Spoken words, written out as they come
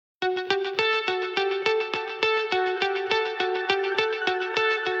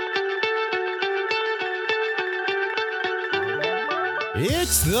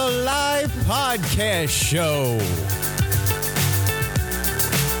It's the live podcast show.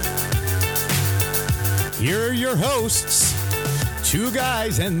 Here are your hosts, two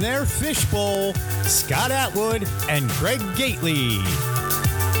guys and their fishbowl, Scott Atwood and Greg Gately.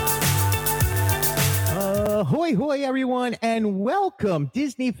 Hoy, hoy, everyone, and welcome,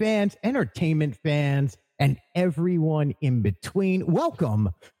 Disney fans, entertainment fans, and everyone in between.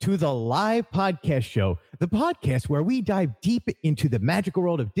 Welcome to the live podcast show, the podcast where we dive deep into the magical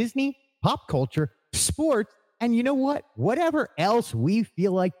world of Disney, pop culture, sports, and you know what? Whatever else we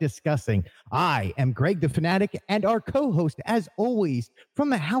feel like discussing. I am Greg the Fanatic, and our co-host, as always, from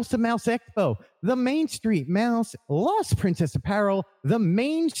the House of Mouse Expo, the Main Street Mouse, Lost Princess Apparel, the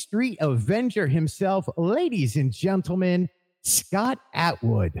Main Street Avenger himself, ladies and gentlemen, Scott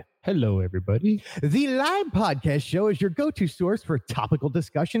Atwood. Hello, everybody. The live podcast show is your go-to source for topical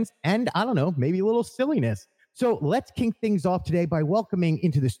discussions and, I don't know, maybe a little silliness. So let's kick things off today by welcoming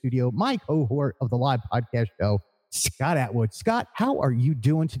into the studio my cohort of the live podcast show, Scott Atwood. Scott, how are you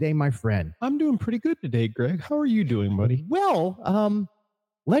doing today, my friend? I'm doing pretty good today, Greg. How are you doing, buddy? Well,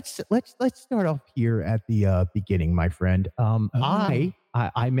 let's start off here at the beginning, my friend. I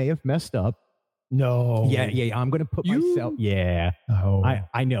may have messed up. No. Yeah. I'm going to put myself. Yeah. Oh.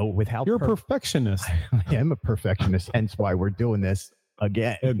 I know with how You're a perfectionist. I am a perfectionist, hence why we're doing this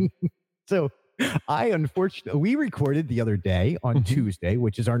again. So we recorded the other day on Tuesday,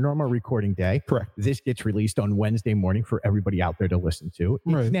 which is our normal recording day. Correct. This gets released on Wednesday morning for everybody out there to listen to.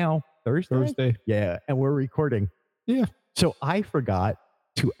 It's now Thursday. Yeah. And we're recording. Yeah. So I forgot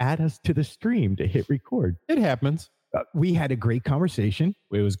to add us to the stream to hit record. It happens. We had a great conversation.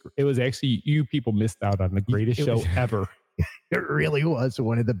 It was actually, you people missed out on the greatest show ever. It really was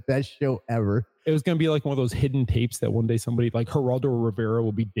one of the best show ever. It was going to be like one of those hidden tapes that one day somebody like Geraldo Rivera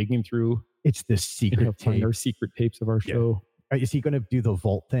will be digging through. It's the secret tape. Our secret tapes of our show. Is he going to do the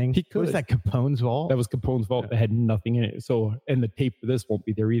vault thing? He could. What was that, Capone's vault? That was Capone's vault that had nothing in it. So, and the tape for this won't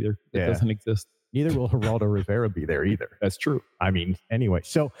be there either. It doesn't exist. Neither will Geraldo Rivera be there either. That's true. I mean, anyway.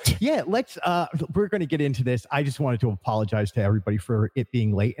 So yeah, we're going to get into this. I just wanted to apologize to everybody for it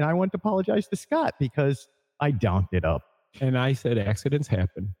being late. And I want to apologize to Scott because I donked it up. And I said accidents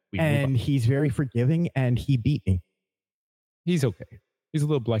happen. And he's very forgiving and he beat me. He's okay. He's a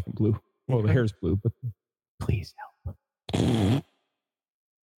little black and blue. Well, the hair's blue, but please help.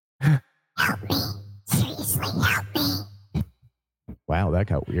 Help me. Seriously, help me. Wow, that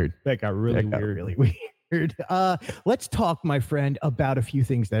got weird. That got really weird. Let's talk, my friend, about a few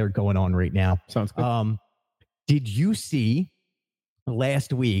things that are going on right now. Sounds good. Did you see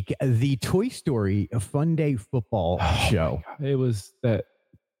last week the Toy Story Fun Day football show? It was that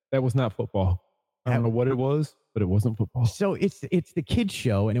was not football. I don't know what it was, but it wasn't football. So it's the kids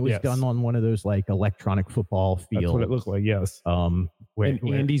show, and it was done on one of those like electronic football fields. That's what it looked like. Yes. In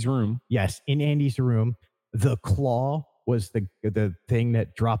Andy's room. Yes, in Andy's room. The claw was the thing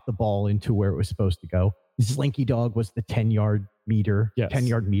that dropped the ball into where it was supposed to go. Slinky Dog was the 10-yard meter. Yes.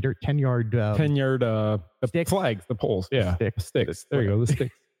 10-yard meter. 10-yard. 10-yard sticks. Flags, the poles. Yeah. Sticks. There you go. The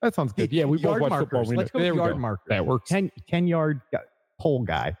sticks. That sounds good. Yeah, we both watch football. Let's go with yard markers. That works. 10-yard pole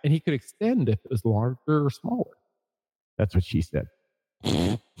guy. And he could extend if it was larger or smaller. That's what she said.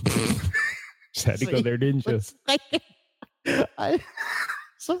 Just had to go there, didn't you?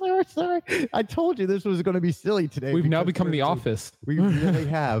 Sorry. I told you this was going to be silly today. We've now become The Office. We really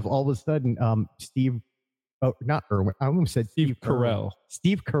have. All of a sudden, not Irwin. I almost said Steve Carell.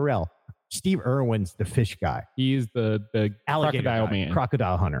 Steve Carell. Steve Irwin's the fish guy. He's the crocodile man.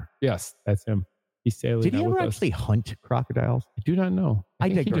 Crocodile hunter. Yes, that's him. He's sailing. Did he ever with actually hunt crocodiles? I do not know. I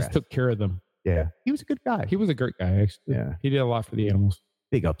think he just took care of them. Yeah. He was a good guy. He was a great guy, actually. Yeah. He did a lot for the animals.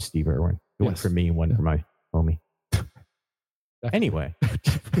 Big up Steve Irwin. One for me and one for my homie. Anyway,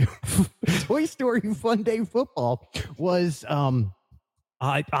 Toy Story Fun Day football was, I'm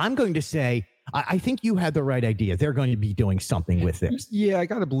going to say, I think you had the right idea. They're going to be doing something with this. Yeah, I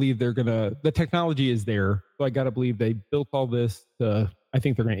got to believe the technology is there. So I got to believe they built all this. I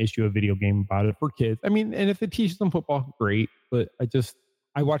think they're going to issue a video game about it for kids. I mean, and if it teaches them football, great. But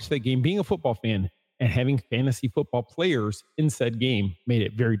I watched that game being a football fan, and having fantasy football players in said game made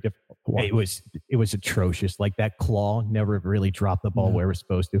it very difficult to watch. It was atrocious. Like that claw never really dropped the ball where it was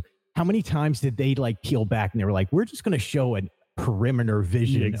supposed to. How many times did they like peel back and they were like, we're just going to show a perimeter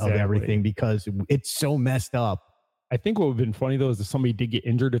vision of everything because it's so messed up. I think what would have been funny though is if somebody did get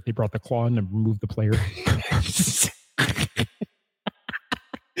injured, if they brought the claw in and removed the player.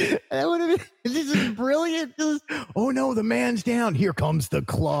 That would have been, this is brilliant. Oh no, the man's down. Here comes the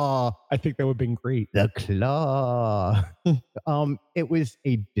claw. I think that would have been great. The claw. It was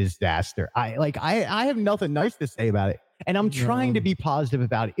a disaster. I have nothing nice to say about it. And I'm trying to be positive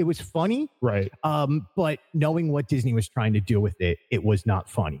about it. It was funny. Right. But knowing what Disney was trying to do with it, it was not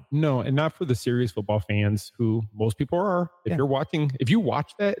funny. No, and not for the serious football fans who most people are. If you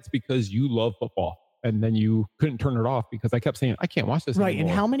watch that, it's because you love football. And then you couldn't turn it off because I kept saying, I can't watch this right.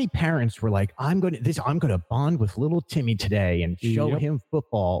 anymore. And how many parents were like, I'm gonna bond with little Timmy today and show him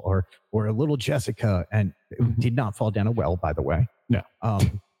football or little Jessica, and it did not fall down a well, by the way. No.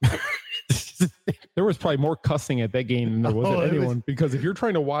 There was probably more cussing at that game than there was at anyone, because if you're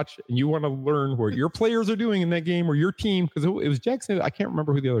trying to watch and you want to learn what your players are doing in that game or your team, because it was Jacksonville. I can't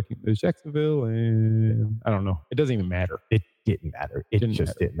remember who the other team. It was Jacksonville, and I don't know. It doesn't even matter. It didn't matter. It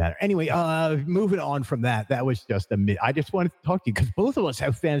just didn't matter. Anyway, moving on from that, that was just I just wanted to talk to you because both of us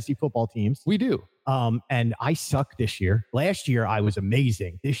have fantasy football teams. We do. And I suck this year. Last year I was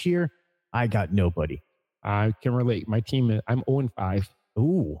amazing. This year I got nobody. I can relate. My team, I'm 0-5.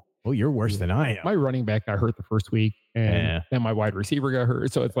 Ooh. Oh, you're worse than I am. My running back got hurt the first week, and then my wide receiver got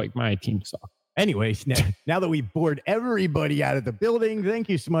hurt. So it's like my team sucked. Anyways, now that we bored everybody out of the building, thank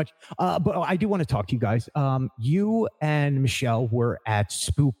you so much. But I do want to talk to you guys. You and Michelle were at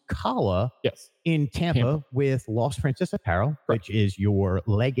Spookala in Tampa with Lost Princess Apparel, which is your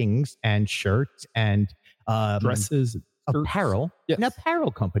leggings and shirts and dresses, apparel, an apparel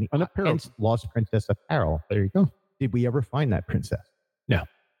company. Hence Lost Princess Apparel. There you go. Did we ever find that princess? No.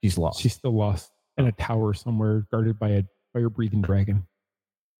 She's lost. She's still lost in a tower somewhere guarded by a fire-breathing dragon.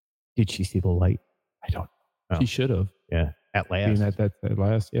 Did she see the light? I don't know. She should have. Yeah. At last. At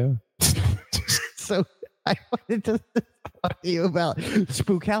last, yeah. So I wanted to talk to you about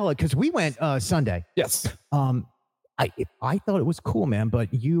Spookala because we went Sunday. Yes. I thought it was cool, man,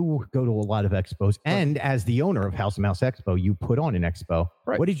 but you go to a lot of expos. And as the owner of House of Mouse Expo, you put on an expo.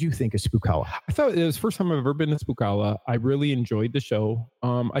 Right. What did you think of Spookala? I thought it was the first time I've ever been to Spookala. I really enjoyed the show.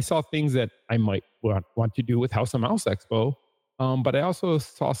 I saw things that I might want to do with House of Mouse Expo. But I also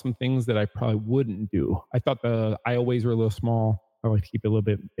saw some things that I probably wouldn't do. I thought the aisleways were a little small. I like to keep it a little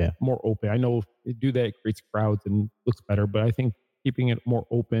bit more open. I know they do that, it creates crowds and looks better, but I think keeping it more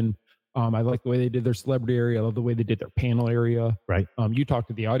open. I like the way they did their celebrity area. I love the way they did their panel area. Right. You talked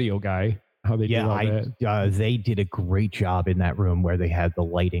to the audio guy, how they did all that. They did a great job in that room where they had the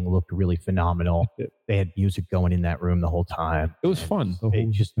lighting looked really phenomenal. They had music going in that room the whole time. It was fun. Without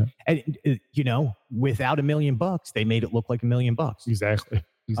 $1 million, they made it look like $1 million. Exactly.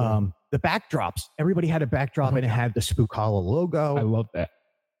 The backdrops, everybody had a backdrop and it had the Spookala logo. I love that.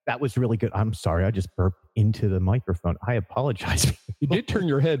 That was really good. I'm sorry. I just burped into the microphone. I apologize. You did turn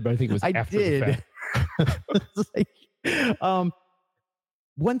your head, but I think it was after the fact.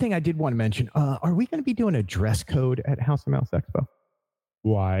 One thing I did want to mention, are we going to be doing a dress code at House of Mouse Expo?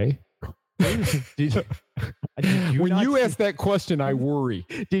 Why? When you ask that question, I worry.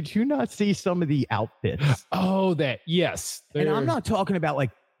 Did you not see some of the outfits? Oh, yes. And I'm not talking about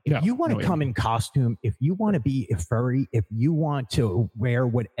like, if you want to come in costume, if you want to be a furry, if you want to wear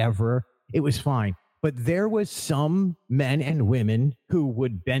whatever, it was fine. But there was some men and women who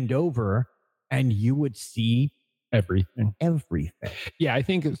would bend over and you would see everything. Yeah, I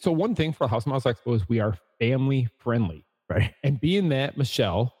think so. One thing for House of Mouse Expo is we are family friendly. Right. And being that,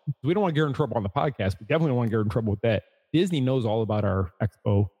 Michelle, we don't want to get her in trouble on the podcast. We definitely don't want to get her in trouble with that. Disney knows all about our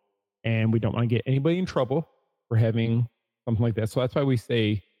expo, and we don't want to get anybody in trouble for having something like that. So that's why we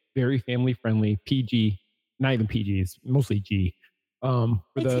say very family friendly, PG, not even PG, it's mostly G.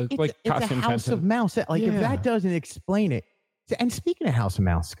 It's a House of Mouse. If that doesn't explain it. And speaking of House of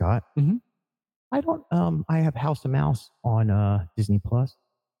Mouse, Scott, I have House of Mouse on Disney Plus.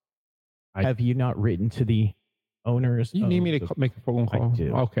 Have you not written to the owners? You need me to make a phone call? I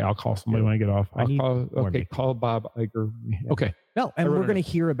do. Okay, I'll call somebody when I get off. Call Bob Iger. Okay. No, and we're going to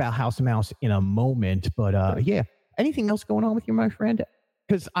hear about House of Mouse in a moment. But anything else going on with you, my friend?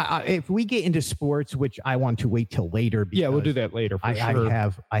 Because if we get into sports, which I want to wait till later. We'll do that later. For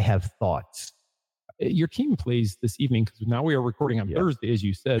sure. I have thoughts. Your team plays this evening because now we are recording on Thursday, as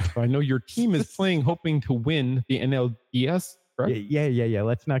you said. So I know your team is playing, hoping to win the NLDS. Correct? Yeah.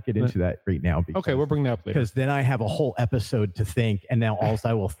 Let's not get into that right now. Okay, we'll bring that up later. Because then I have a whole episode to think, and now all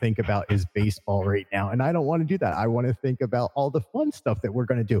I will think about is baseball right now. And I don't want to do that. I want to think about all the fun stuff that we're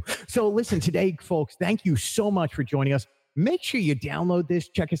going to do. So listen, today, folks, thank you so much for joining us. Make sure you download this.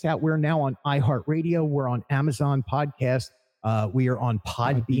 Check us out. We're now on iHeartRadio. We're on Amazon Podcast. We are on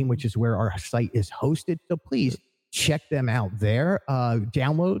Podbean, which is where our site is hosted. So please check them out there.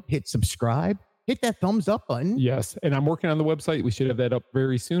 Download, hit subscribe. hit that thumbs up button. Yes. And I'm working on the website. We should have that up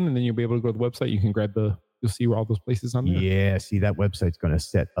very soon. And then you'll be able to go to the website. You can grab you'll see all those places on there. Yeah, see, that website's going to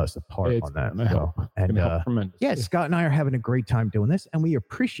set us apart It's on that. gonna help. And Help tremendously. yeah, Scott and I are having a great time doing this, and we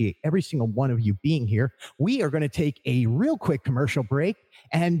appreciate every single one of you being here. We are going to take a real quick commercial break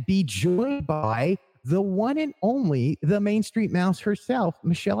and be joined by the one and only, the Main Street Mouse herself,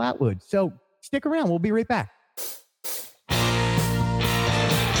 Michelle Atwood. So stick around. We'll be right back.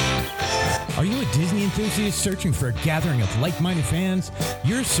 Are you a Disney enthusiast searching for a gathering of like-minded fans?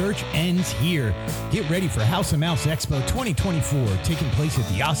 Your search ends here. Get ready for House of Mouse Expo 2024, taking place at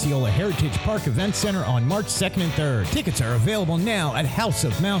the Osceola Heritage Park Event Center on March 2nd and 3rd. Tickets are available now at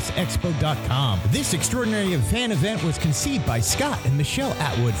houseofmouseexpo.com. This extraordinary fan event was conceived by Scott and Michelle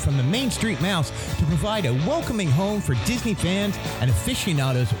Atwood from the Main Street Mouse to provide a welcoming home for Disney fans and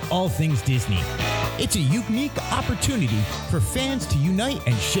aficionados of all things Disney. It's a unique opportunity for fans to unite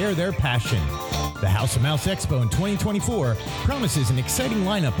and share their passion. The House of Mouse Expo in 2024 promises an exciting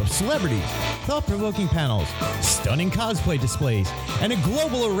lineup of celebrities, thought-provoking panels, stunning cosplay displays, and a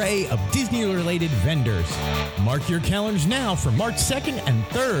global array of Disney-related vendors. Mark your calendars now for March 2nd and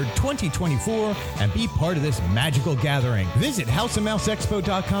 3rd, 2024, and be part of this magical gathering. Visit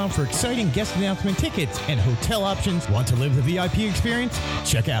houseofmouseexpo.com for exciting guest announcement tickets and hotel options. Want to live the VIP experience?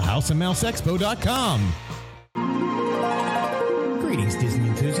 Check out houseofmouseexpo.com. Greetings, Disney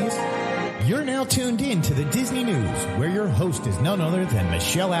enthusiasts. You're now tuned in to the Disney News, where your host is none other than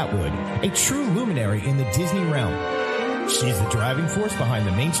Michelle Atwood, a true luminary in the Disney realm. She's the driving force behind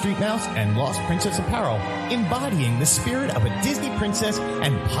the Main Street Mouse and Lost Princess apparel, embodying the spirit of a Disney princess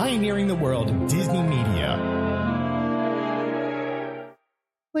and pioneering the world of Disney media.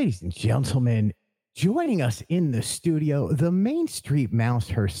 Ladies and gentlemen, joining us in the studio, the Main Street Mouse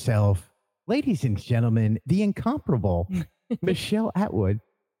herself. Ladies and gentlemen, the incomparable Michelle Atwood.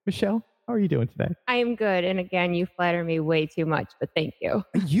 Michelle, how are you doing today? I am good. And again, you flatter me way too much, but thank you.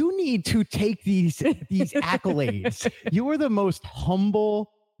 You need to take these accolades. You are the most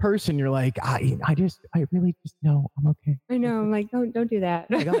humble person. You're like, I really just know I'm okay. I know. I'm like, don't do that.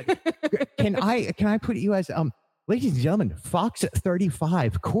 Oh my God. Can I put you as ladies and gentlemen, Fox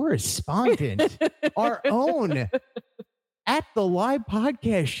 35 correspondent, our own at the live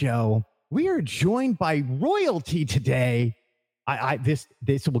podcast show. We are joined by royalty today. This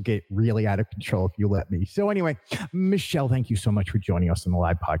will get really out of control if you let me. So anyway, Michelle, thank you so much for joining us on the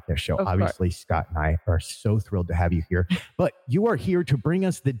live podcast show. Obviously, Scott and I are so thrilled to have you here. But you are here to bring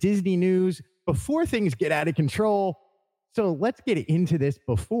us the Disney news before things get out of control. So let's get into this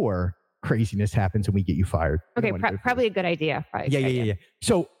before craziness happens and we get you fired. Okay, probably a good idea. Yeah.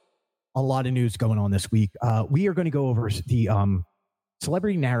 So a lot of news going on this week. We are going to go over the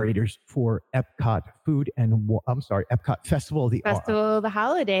celebrity narrators for Epcot Epcot Festival of the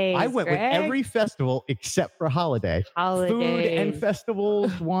Holidays. I went with every festival except for holiday. Food and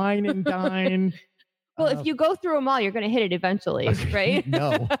festivals, wine and dine. Well, if you go through them all, you're going to hit it eventually, right?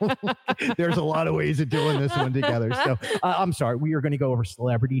 No, there's a lot of ways of doing this one together. So I'm sorry. We are going to go over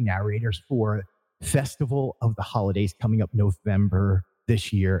celebrity narrators for Festival of the Holidays coming up November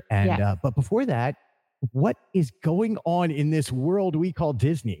this year. And but before that, what is going on in this world we call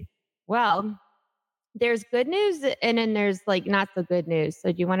Disney? Well, there's good news and then there's like not so good news.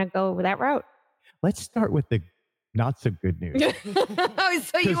 So do you want to go that route? Let's start with the not so good news.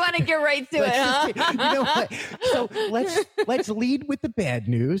 So you want to get right to it, huh? You know what? So let's lead with the bad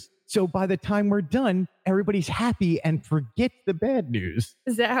news. So by the time we're done, everybody's happy and forgets the bad news.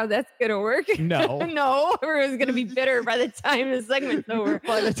 Is that how that's going to work? No. No, everyone's going to be bitter by the time the segment's over.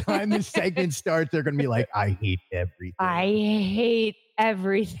 By the time the segment starts, they're going to be like, I hate everything. I hate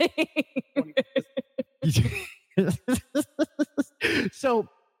everything. So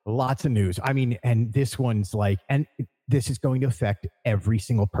lots of news. I mean, and this one's like, and this is going to affect every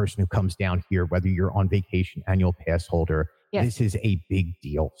single person who comes down here, whether you're on vacation, annual pass holder. Yes. This is a big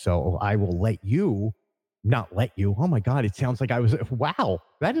deal. So I will not let you. Oh my God. It sounds like wow,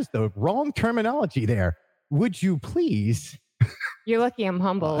 that is the wrong terminology there. Would you please? You're lucky I'm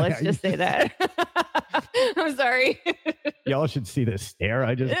humble. Let's just say that. I'm sorry. Y'all should see the stare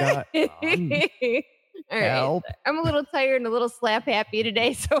I just got. All right. I'm a little tired and a little slap happy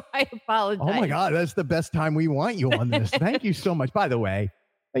today, so I apologize. Oh my God, that's the best time we want you on this. Thank you so much. By the way,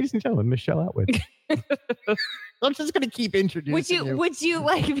 ladies and gentlemen, Michelle Atwood. I'm just going to keep introducing you. Would you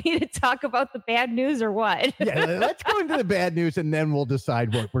like me to talk about the bad news or what? Yeah, let's go into the bad news and then we'll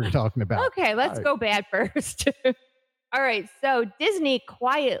decide what we're talking about. Okay, let's go bad first. All right, so Disney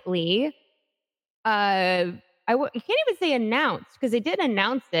quietly, I You can't even say announced because they didn't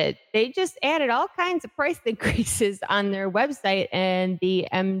announce it. They just added all kinds of price increases on their website and the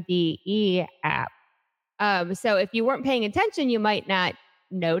MDE app. So if you weren't paying attention, you might not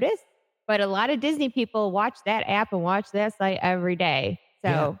notice. But a lot of Disney people watch that app and watch that site every day.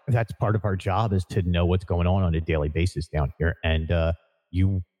 So that's part of our job, is to know what's going on a daily basis down here. And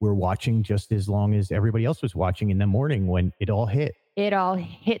you were watching just as long as everybody else was watching in the morning when it all hit. It all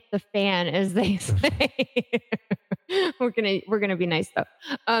hit the fan, as they say. We're gonna be nice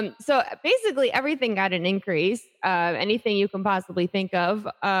though. So basically, everything got an increase. Anything you can possibly think of.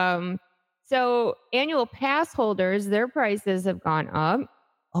 So annual pass holders, their prices have gone up.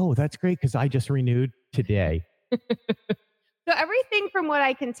 Oh, that's great, because I just renewed today. So everything, from what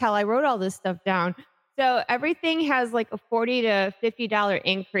I can tell, I wrote all this stuff down. So everything has like a $40 to $50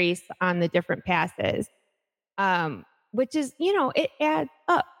 increase on the different passes, which is, it adds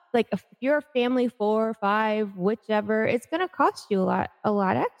up. Like if you're a family 4 or 5, whichever, it's going to cost you a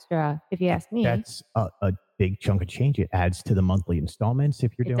lot extra, if you ask me. That's a big chunk of change. It adds to the monthly installments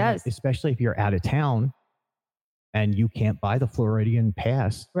if you're doing it, especially if you're out of town and you can't buy the Floridian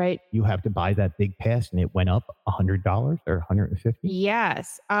pass. Right. You have to buy that big pass, and it went up $100 or $150.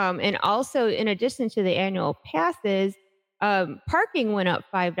 Yes. And also, in addition to the annual passes, parking went up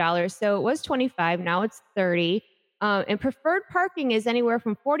 $5. So it was $25. Now it's $30. And preferred parking is anywhere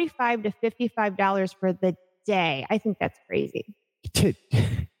from $45 to $55 for the day. I think that's crazy.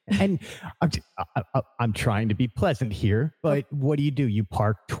 And I'm trying to be pleasant here, but what do? You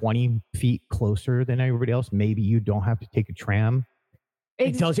park 20 feet closer than everybody else. Maybe you don't have to take a tram.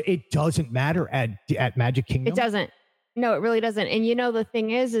 It doesn't matter at Magic Kingdom. It doesn't. No, it really doesn't. And the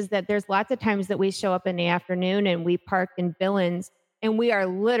thing is that there's lots of times that we show up in the afternoon and we park in Billings, and we are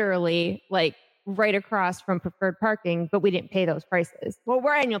literally like right across from preferred parking, but we didn't pay those prices. Well,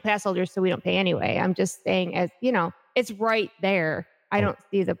 we're annual pass holders, so we don't pay anyway. I'm just saying, it's right there. I don't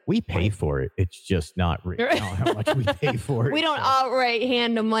see the We pay for it. It's just not written out how much we pay for it. We don't outright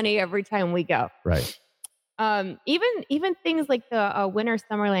hand the money every time we go. Right. Even things like the Winter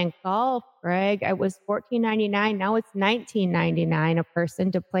Summerland Golf, Greg, it was $14.99. Now it's $19.99 a person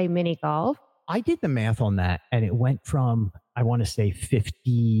to play mini golf. I did the math on that, and it went from, I want to say,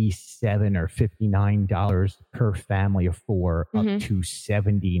 $57 or $59 per family of 4 up to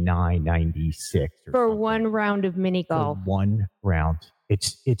 $79.96 for one round of mini golf. For one round.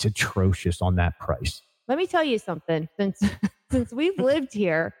 It's atrocious on that price. Let me tell you something. Since we've lived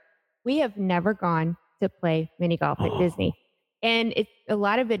here, we have never gone to play mini golf at Disney, and a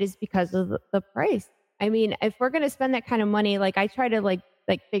lot of it is because of the price. I mean, if we're going to spend that kind of money, like I try to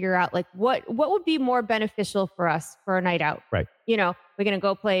figure out what would be more beneficial for us for a night out. Right. We're going to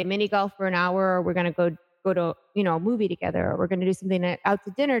go play mini golf for an hour, or we're going to go to, a movie together, or we're going to do something out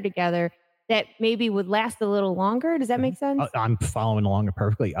to dinner together that maybe would last a little longer. Does that make sense? I'm following along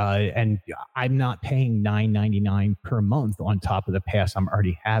perfectly. And I'm not paying $9.99 per month on top of the pass I'm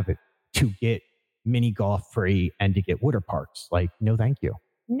already have it to get mini golf free and to get water parks. Like, no, thank you.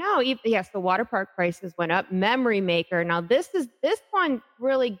 No, yes, the water park prices went up. Memory Maker. Now this one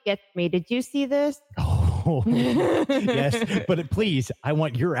really gets me. Did you see this? Oh, yes. But please, I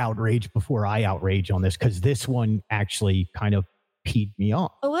want your outrage before I outrage on this, because this one actually kind of peed me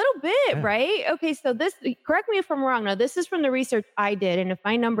off. A little bit, right? Okay, so correct me if I'm wrong. Now, this is from the research I did, and if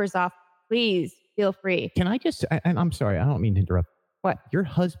my number's off, please feel free. Can I just, and I'm sorry, I don't mean to interrupt. What? Your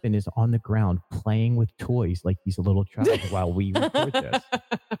husband is on the ground playing with toys like he's a little child while we record this. I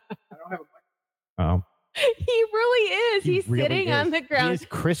don't have a mic. He really is. He's really sitting on the ground. He is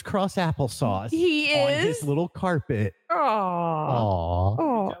crisscross applesauce. He on is. his little carpet.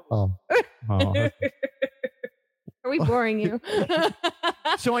 Oh. Are we boring you?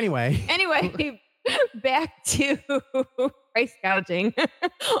 So anyway, back to price gouging.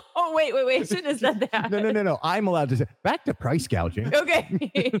 Oh, wait. I shouldn't have said that. No. I'm allowed to say back to price gouging.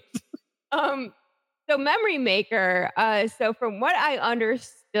 Okay. So Memory Maker. So from what I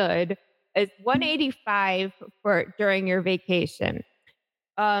understood, it's $185 for during your vacation.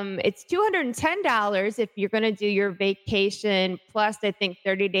 It's $210 if you're going to do your vacation plus, I think,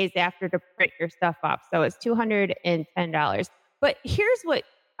 30 days after to print your stuff up. So it's $210. But here's what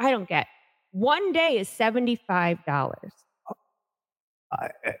I don't get. One day is $75.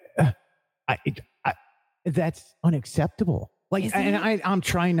 That's unacceptable. I'm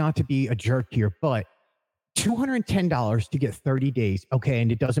trying not to be a jerk here, but $210 to get 30 days. Okay. And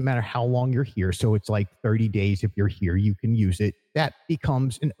it doesn't matter how long you're here. So it's like 30 days. If you're here, you can use it. That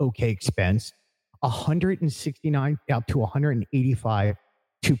becomes an okay expense. $169 up to $185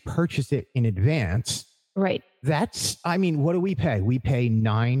 to purchase it in advance. Right. What do we pay? We pay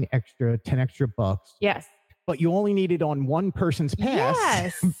 $10 extra bucks. Yes. but you only need it on one person's pass,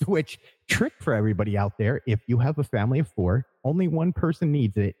 Yes. which trick for everybody out there. If you have a family of 4, only one person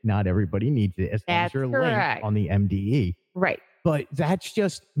needs it. Not everybody needs it as long as That's you're correct. linked on the MDE. Right. But that's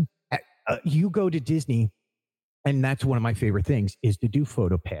just, you go to Disney, and that's one of my favorite things is to do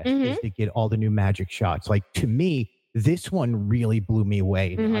PhotoPass, is to get all the new magic shots. Like, to me, this one really blew me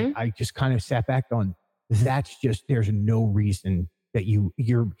away. And I just kind of sat back on, that's just, there's no reason that you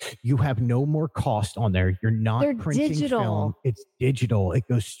have no more cost on there. You're not They're printing digital. film. It's digital. It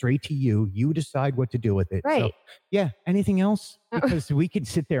goes straight to you. You decide what to do with it. So, Right. yeah. Anything else? Because we could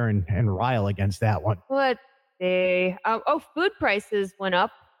sit there and rile against that one. Let's see. Food prices went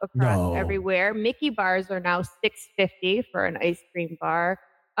up across No. everywhere. Mickey bars are now $6.50 for an ice cream bar.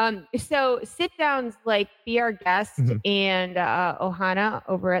 So sit downs like Be Our Guest and Ohana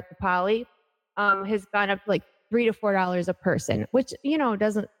over at the Poly has gone up to like $3 to $4 a person, which,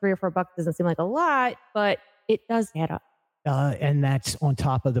 doesn't $3 or $4 doesn't seem like a lot, but it does add up. And that's on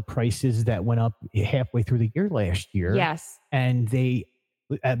top of the prices that went up halfway through the year last year. Yes. And they,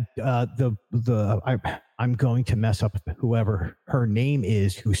 I'm going to mess up whoever her name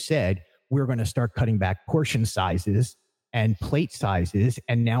is, who said we're going to start cutting back portion sizes and plate sizes,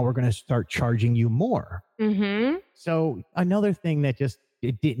 and now we're going to start charging you more. So another thing that just,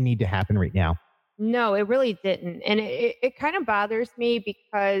 it didn't need to happen right now. No, it really didn't. And it kind of bothers me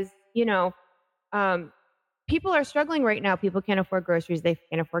because, people are struggling right now. People can't afford groceries. They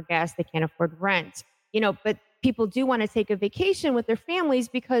can't afford gas. They can't afford rent, but people do want to take a vacation with their families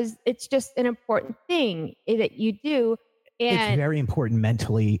because it's just an important thing that you do. It's And very important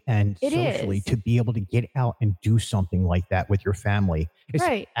mentally and It socially is. to be able to get out and do something like that with your family.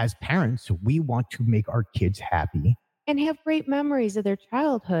 Right. As parents, we want to make our kids happy. and have great memories of their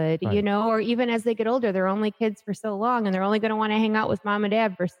childhood, Right. or even as they get older, they're only kids for so long and they're only going to want to hang out with mom and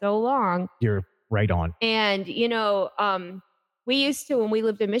dad for so long. You're right on. And, we used to, when we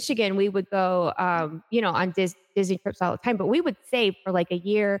lived in Michigan, we would go, on Disney trips all the time, but we would save for like a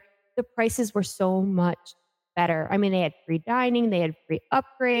year. The prices were so much better. I mean, they had free dining, they had free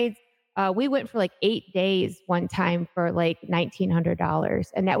upgrades. We went for like 8 days one time for like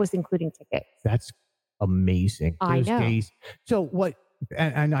 $1,900, and that was including tickets. That's amazing. I Those know. days. So what,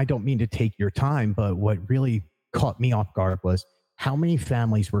 and I don't mean to take your time, but what really caught me off guard was how many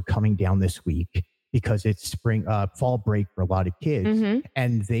families were coming down this week because it's fall break for a lot of kids, Mhm.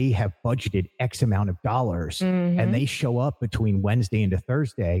 and they have budgeted X amount of dollars, Mhm. and they show up between Wednesday into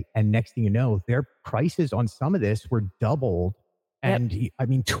Thursday, and next thing you know, their prices on some of this were doubled. Yep. And I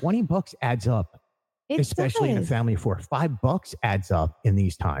mean, $20 adds up, It especially in a does. family of 4. $5 adds up in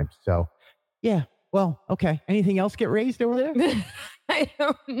these times. So, yeah. Well, okay. Anything else get raised over there? I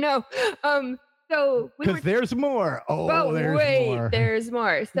don't know. So we were Because there's more. Oh, but there's wait, more. there's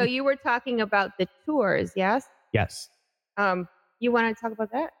more. So you were talking about the tours, yes? Yes. You want to talk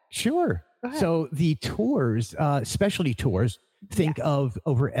about that? Sure. Go ahead. So the tours, specialty tours, think of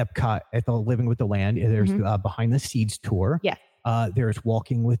over Epcot at the Living with the Land. There's Behind the Seeds tour. Yes. There's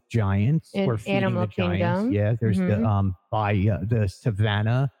Walking with Giants In or Feeding Animal the Giants. Kingdom. Yeah. There's the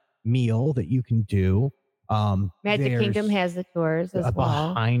Savannah meal that you can do. Magic there's, Kingdom has the tours as well.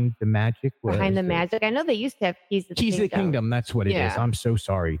 Behind the Magic. what Behind is the it? Magic. I know they used to have Keys to the Keys Kingdom. of the Kingdom. That's what it is. Yeah. I'm so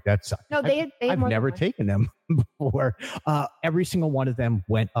sorry. That's No, they had I've more than never one. taken them before. Every single one of them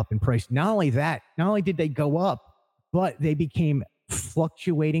went up in price. Not only that, not only did they go up, but they became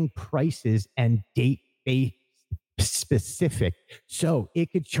fluctuating prices and date-based specific. So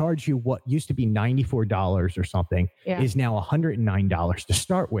it could charge you what used to be $94 or something Yeah. is now $109 to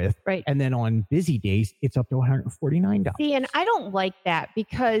start with. Right. And then on busy days, it's up to $149. See, and I don't like that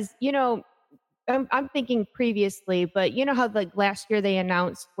because, I'm thinking previously, but you know how like last year they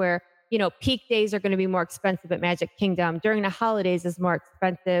announced where, peak days are going to be more expensive at Magic Kingdom. During the holidays is more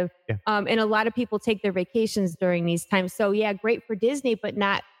expensive. Yeah. And a lot of people take their vacations during these times. So yeah, great for Disney, but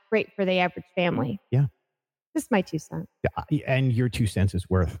not great for the average family. Yeah. Just my 2 cents. And your 2 cents is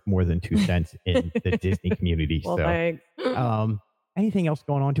worth more than 2 cents in the Disney community. Well, So thanks. anything else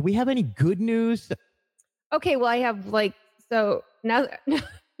going on? Do we have any good news? Okay, well, I have so now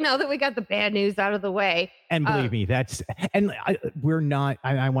that we got the bad news out of the way. And believe me, we're not,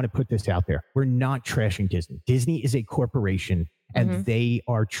 I want to put this out there. We're not trashing Disney. Disney is a corporation and they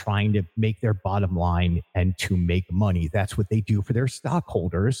are trying to make their bottom line and to make money. That's what they do for their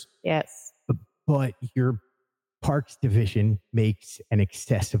stockholders. Yes. But your parks division makes an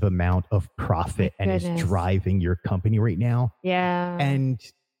excessive amount of profit and is goodness. driving your company right now. Yeah.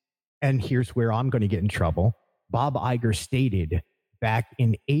 And here's where I'm going to get in trouble. Bob Iger stated back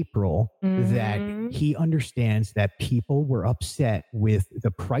in April that Mhm. he understands that people were upset with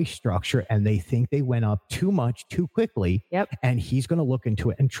the price structure and they think they went up too much too quickly. Yep. And he's going to look into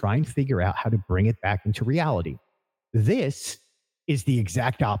it and try and figure out how to bring it back into reality. This is the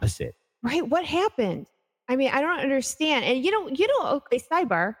exact opposite. Right. What happened? I mean, I don't understand. And okay,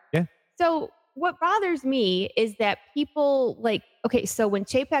 sidebar. Yeah. So what bothers me is that people like, okay, so when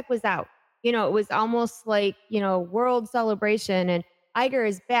Chapek was out, it was almost like, world celebration and Iger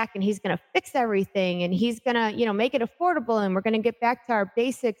is back and he's going to fix everything and he's going to, make it affordable and we're going to get back to our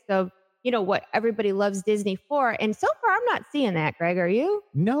basics of, what everybody loves Disney for. And so far, I'm not seeing that, Greg. Are you?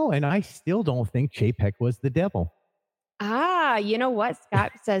 No, and I still don't think Chapek was the devil. You know what?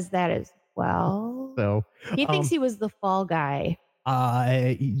 Scott says that as well. So He thinks he was the fall guy.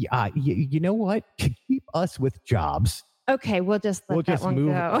 you know what? To keep us with jobs, Okay, we'll just let we'll that just one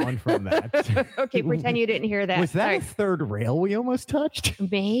move go. on from that. Okay, pretend you didn't hear that. Was that All a right. third rail we almost touched?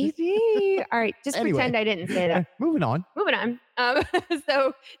 Maybe. All right, just Anyway. pretend I didn't say that. Moving on. Moving on.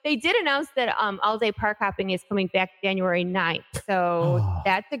 So they did announce that all day park hopping is coming back January 9th. So Oh.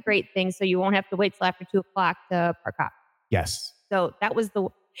 that's a great thing. So you won't have to wait till after 2:00 to park hop. Yes. So that was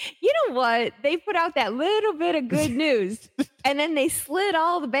you know what? They put out that little bit of good news and then they slid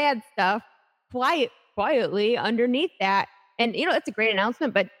all the bad stuff quietly underneath that. And, it's a great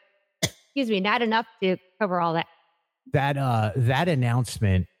announcement, but excuse me, not enough to cover all that. That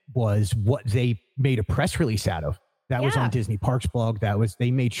announcement was what they made a press release out of. That was Yeah. on Disney Parks blog.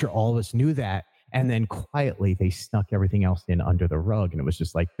 They made sure all of us knew that. And then quietly they snuck everything else in under the rug. And it was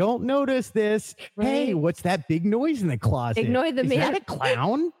just like, don't notice this. Hey, Right. what's that big noise in the closet? Ignore the Is man. that a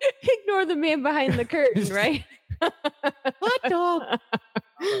clown? Ignore the man behind the curtain, right? Hot dog.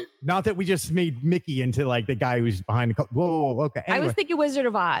 Not that we just made Mickey into like the guy who's behind the whoa, okay. I was Anyway, thinking Wizard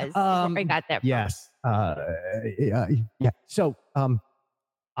of Oz. is where I got that from. yes. Yeah. So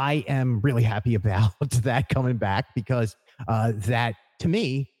I am really happy about that coming back because that to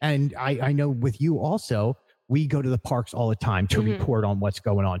me, and I know with you also, we go to the parks all the time to Mhm. report on what's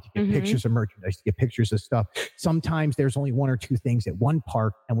going on, to get Mhm. pictures of merchandise, to get pictures of stuff. Sometimes there's only one or two things at one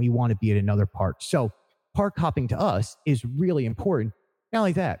park and we want to be at another park. So park hopping to us is really important. Not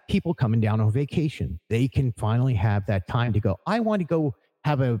only that, people coming down on vacation, they can finally have that time to go, I want to go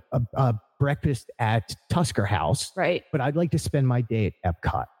have a breakfast at Tusker House, Right. but I'd like to spend my day at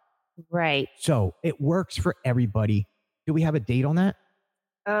Epcot. Right. So it works for everybody. Do we have a date on that?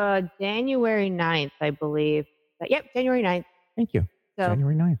 January 9th, I believe. Yep, January 9th. Thank you. So,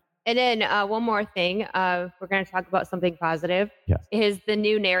 January 9th. and then one more thing, we're going to talk about something positive. Yes. Is the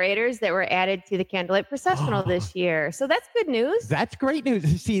new narrators that were added to the Candlelight Processional this year. So that's good news. That's great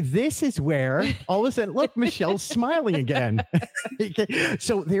news. See, this is where all of a sudden, look, Michelle's smiling again.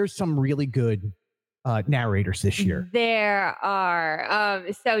 So there's some really good narrators this year. There are.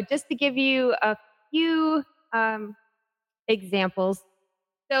 So just to give you a few examples.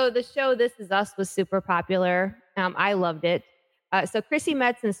 So the show This Is Us was super popular. I loved it. So Chrissy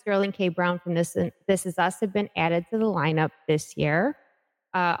Metz and Sterling K. Brown from This Is Us have been added to the lineup this year.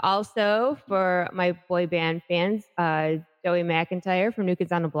 Also for my boy band fans, Joey McIntyre from New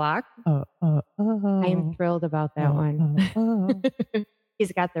Kids on the Block. I am thrilled about that one.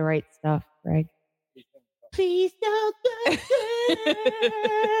 He's got the right stuff, Greg. Please don't go.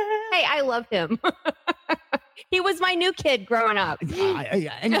 Hey, I love him. He was my new kid growing up.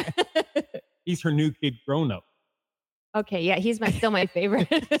 And He's her new kid grown up. Okay, yeah, he's still my favorite.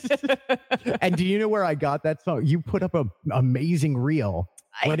 and do you know where I got that song? You put up an amazing reel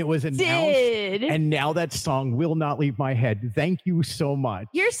when it was announced. Did. And now that song will not leave my head. Thank you so much.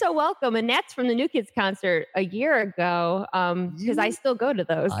 You're so welcome. And that's from the New Kids concert a year ago. Because I still go to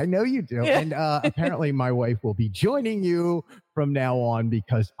those. I know you do. And apparently my wife will be joining you from now on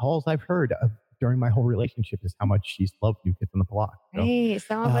because all I've heard during my whole relationship is how much she's loved New Kids on the Block. So, Hey,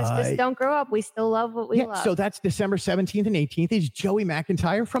 some of us just don't grow up. We still love what we love. so that's December 17th and 18th is Joey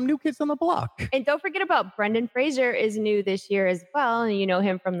McIntyre from New Kids on the Block. And don't forget about Brendan Fraser is new this year as well. And you know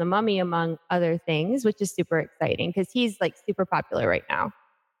him from The Mummy, among other things, which is super exciting because he's like super popular right now.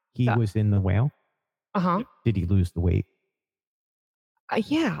 He So- was in The Whale. Uh-huh. Did he lose the weight?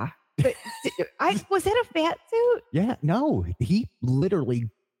 Yeah. But was that a fat suit? Yeah, no, he literally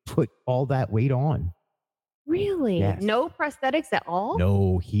put all that weight on. Really? Yes. No prosthetics at all?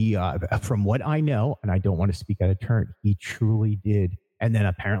 No, he, from what I know, and I don't want to speak out of turn, he truly did. And then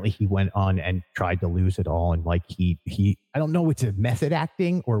apparently he went on and tried to lose it all. And like he, I don't know, it's a method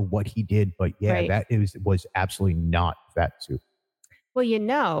acting or what he did, but yeah, Right. that was absolutely not fat suit.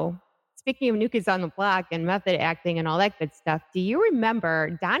 Well, speaking of New Kids on the Block and method acting and all that good stuff, do you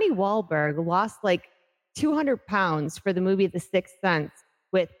remember Donnie Wahlberg lost like 200 pounds for the movie The Sixth Sense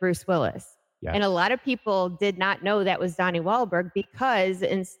with Bruce Willis. Yes. And a lot of people did not know that was Donnie Wahlberg because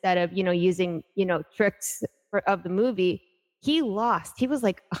instead of, using, tricks of the movie, he lost. He was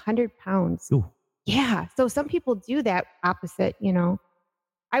like 100 pounds. Ooh. Yeah. So some people do that opposite,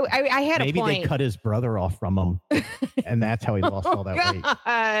 I had Maybe a point. they cut his brother off from him, and that's how he lost all that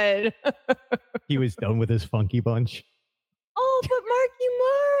weight. He was done with his funky bunch. Oh, but Marky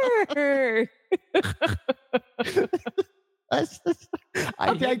Mark.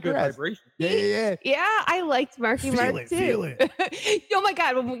 I digress. Yeah. Yeah, I liked Marky Mark too. Feel it. Oh my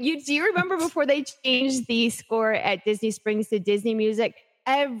God. Do you remember before they changed the score at Disney Springs to Disney music?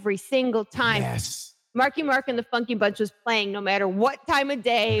 Every single time. Yes. Marky Mark and the Funky Bunch was playing no matter what time of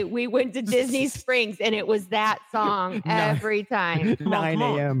day we went to Disney Springs, and it was that song every time. 9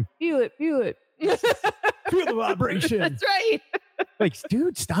 a.m. Feel it. Feel the vibration. That's right. Like,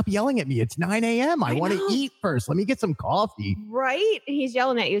 dude, stop yelling at me. It's 9 a.m. I want to eat first. Let me get some coffee. Right? He's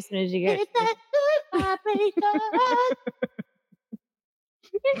yelling at you as soon as you get It's that good vibration.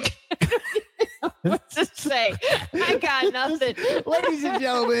 what to say. I got nothing. Ladies and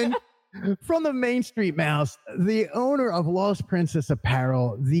gentlemen, from the Main Street Mouse, the owner of Lost Princess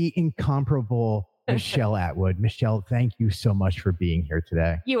Apparel, the incomparable Michelle Atwood. Michelle, thank you so much for being here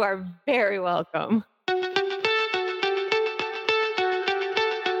today. You are very welcome.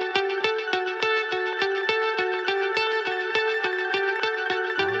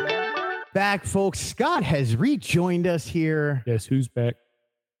 Back, folks. Scott has rejoined us here. Guess who's back?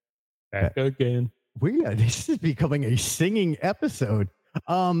 Back again. This is becoming a singing episode.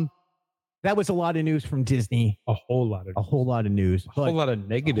 That was a lot of news from Disney. A whole lot of news. A whole lot of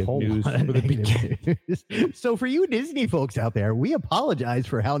negative news for the beginning. News. So for you Disney folks out there, we apologize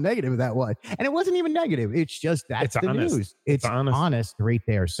for how negative that was. And it wasn't even negative. It's just that's the honest. news. It's honest right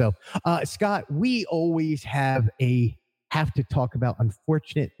there. So Scott, we always have to talk about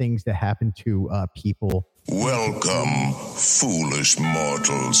unfortunate things that happen to people. Welcome, foolish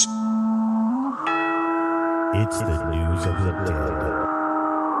mortals. It's the news of the dead.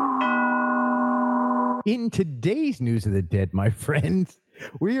 In today's news of the dead, my friends,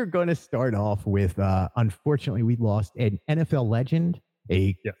 we are going to start off with, unfortunately, we lost an NFL legend,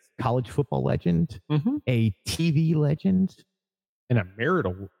 a college football legend, a TV legend, and a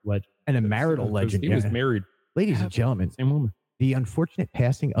marital legend. He was married. Ladies and gentlemen, same woman. The unfortunate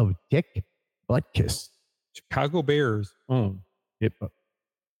passing of Dick Butkus. Chicago Bears own Dick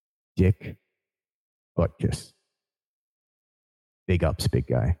Butkus. Big ups, big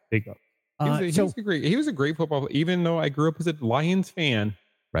guy. Big ups. He was a great football player. Even though I grew up as a Lions fan,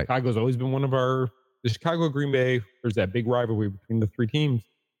 right? Chicago's always been one of the Chicago Green Bay. There's that big rivalry between the three teams,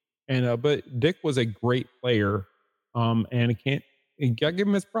 and but Dick was a great player, and you gotta give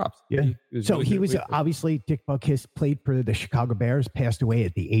him his props. Yeah. He was obviously Dick Butkus played for the Chicago Bears. Passed away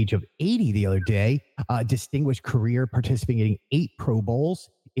at the age of 80 the other day. Distinguished career, participating in 8 Pro Bowls.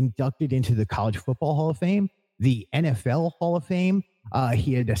 Inducted into the College Football Hall of Fame, the NFL Hall of Fame.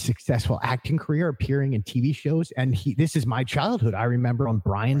 He had a successful acting career, appearing in TV shows, and this is my childhood. I remember on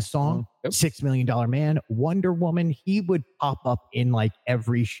Brian's song, $6 Million Man, Wonder Woman. He would pop up in like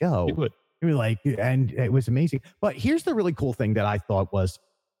every show. He would. And it was amazing. But here's the really cool thing that I thought was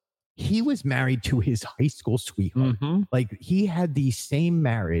he was married to his high school sweetheart. Mm-hmm. Like he had the same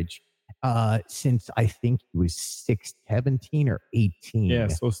marriage since I think he was 17 or 18. Yeah,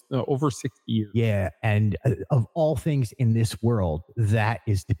 so over 60 years. Yeah, and of all things in this world, that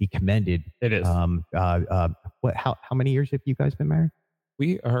is to be commended. It is. How many years have you guys been married?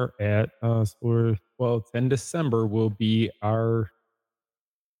 We are at it's in December will be our.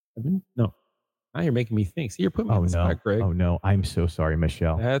 No, now you're making me think. See, you're putting me on the spot, Greg. Oh no, I'm so sorry,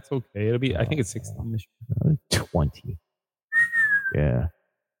 Michelle. That's okay. It'll be. I think it's 16 this year. 20. Yeah.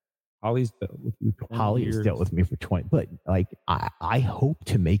 Holly's dealt with you 20 Holly years. has dealt with me for 20, but like I hope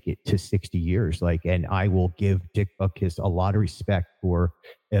to make it to 60 years. Like, and I will give Dick Butkus a lot of respect for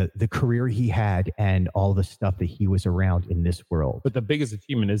the career he had and all the stuff that he was around in this world. But the biggest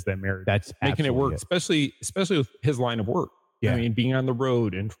achievement is that marriage. That's making it work, especially with his line of work. Yeah. I mean, being on the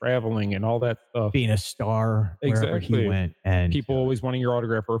road and traveling and all that stuff. Being a star wherever he went, and people always wanting your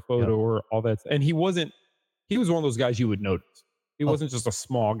autograph or a photo or all that. And he was one of those guys you would notice. He wasn't just a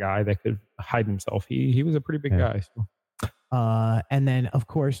small guy that could hide himself. He was a pretty big guy. So. And then, of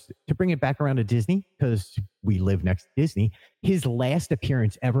course, to bring it back around to Disney, because we live next to Disney, his last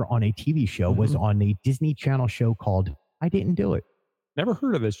appearance ever on a TV show was on a Disney Channel show called I Didn't Do It. Never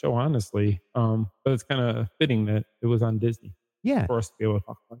heard of this show, honestly. But it's kind of fitting that it was on Disney. Yeah. For us to be able to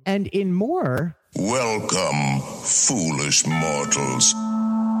talk about it. And in more. Welcome, foolish mortals.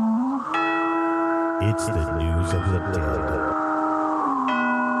 It's the news of the day.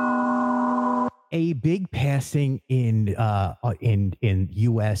 A big passing in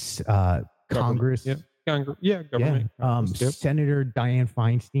U.S. Congress. Government. Yep. Senator Dianne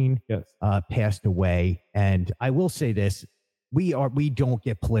Feinstein passed away, and I will say this: we don't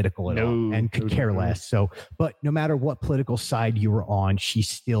get political at all, and could care less. So, but no matter what political side you were on, she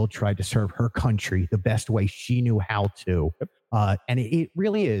still tried to serve her country the best way she knew how to. Yep. And it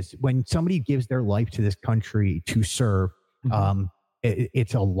really is, when somebody gives their life to this country to serve,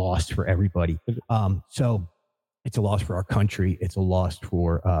 it's a loss for everybody. So it's a loss for our country. It's a loss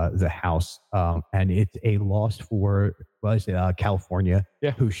for the House. And it's a loss for California,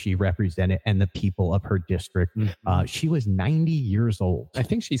 who she represented, and the people of her district. She was 90 years old. I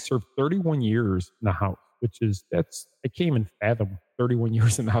think she served 31 years in the House, I can't even fathom 31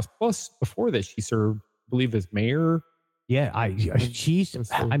 years in the House. Plus, before this, she served, I believe, as mayor. Yeah,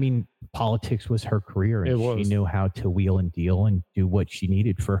 politics was her career, and she knew how to wheel and deal and do what she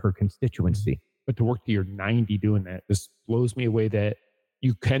needed for her constituency. But to work to your 90 doing that just blows me away, that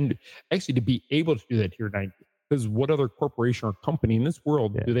you can actually, to be able to do that to your 90. Because what other corporation or company in this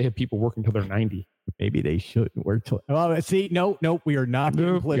world do they have people working till they're 90? Maybe they shouldn't work till. Oh, see, no, we are not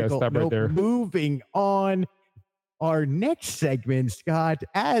getting political. Stop right there. Moving on. Our next segment, Scott,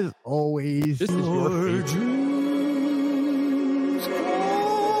 as always, this is your favorite.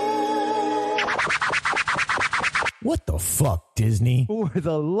 What the fuck, Disney? For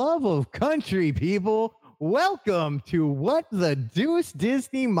the love of country, people, welcome to What the Deuce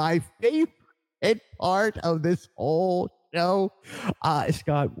Disney, my favorite part of this whole show.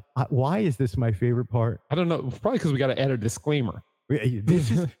 Scott, why is this my favorite part? I don't know. Probably because we got to add a disclaimer.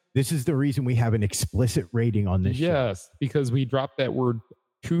 This is the reason we have an explicit rating on this show. Yes, because we drop that word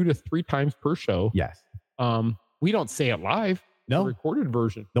 2 to 3 times per show. Yes. We don't say it live. No. The recorded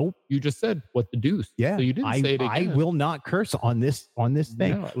version. Nope. You just said what the deuce. Yeah. So you didn't say it again. I will not curse on this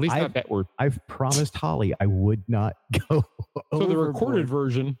thing. No, at least not that word. I've promised Holly I would not go. So the recorded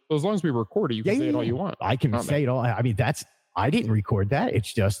version, so as long as we record it, you can say it all you want. I can say it all. I mean, I didn't record that.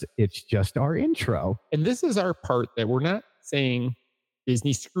 It's just our intro. And this is our part that we're not saying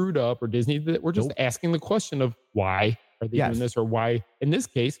Disney screwed up or Disney, that we're just asking the question of why are they doing this, or why, in this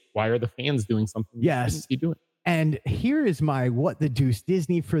case, why are the fans doing something they shouldn't be doing? And here is my What the Deuce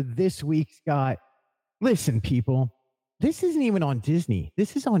Disney for this week, Scott. Listen, people, this isn't even on Disney.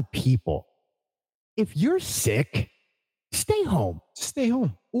 This is on people. If you're sick, stay home. Stay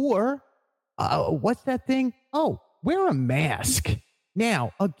home. Or what's that thing? Oh, wear a mask.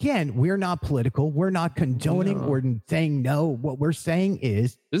 Now, again, we're not political. We're not condoning or saying no. What we're saying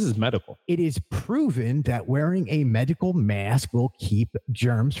is, this is medical. It is proven that wearing a medical mask will keep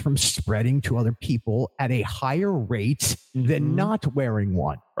germs from spreading to other people at a higher rate than not wearing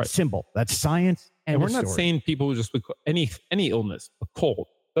one. Right. Simple. That's science. And we're not saying people just with any illness, a cold,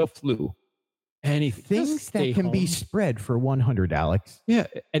 the flu, anything. Things that can be spread for 100, Alex. Yeah,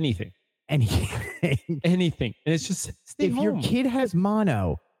 anything. Anything. And it's just stay home. If your kid has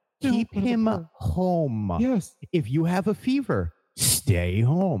mono, keep him home. Yes. If you have a fever, stay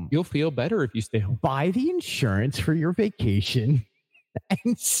home. You'll feel better if you stay home. Buy the insurance for your vacation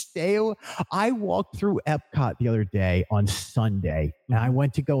and stay. I walked through Epcot the other day on Sunday, and I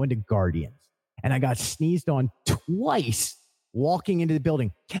went to go into Guardians, and I got sneezed on twice walking into the building.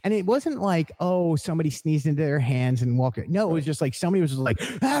 And it wasn't like, oh, somebody sneezed into their hands and walked. No, it was just like somebody was just like,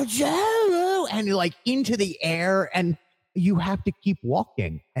 and like into the air, and you have to keep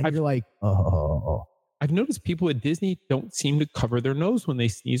walking. And you're like, oh. I've noticed people at Disney don't seem to cover their nose when they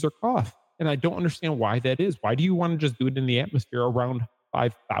sneeze or cough. And I don't understand why that is. Why do you want to just do it in the atmosphere around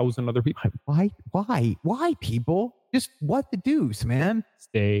 5,000 other people? Why people? Just what the deuce, man?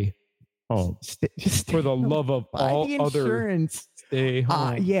 Stay home. Just for the love of all the other insurance. Stay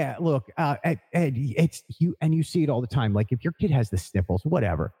home. Yeah, look, Ed, it's you, and you see it all the time. Like if your kid has the sniffles,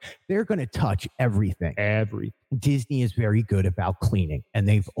 whatever, they're going to touch everything. Disney is very good about cleaning, and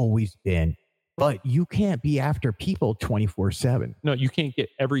they've always been. But you can't be after people 24/7. No, you can't get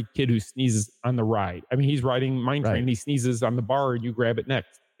every kid who sneezes on the ride. I mean, he's riding Mine Train, he sneezes on the bar, and you grab it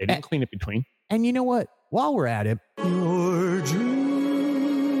next. They didn't clean it between. And you know what? While we're at it,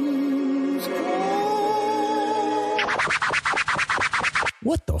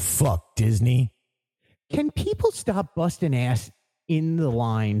 what the fuck, Disney? Can people stop busting ass in the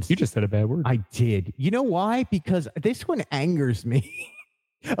lines? You just said a bad word. I did. You know why? Because this one angers me.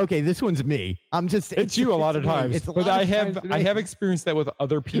 Okay, this one's me. It's you a lot of times. But I have experienced that with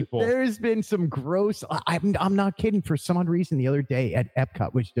other people. There's been some gross. I'm not kidding. For some odd reason, the other day at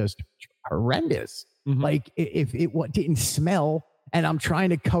Epcot was just horrendous. Like if it didn't smell, and I'm trying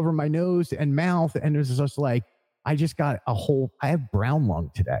to cover my nose and mouth, and it's just like I just got I have brown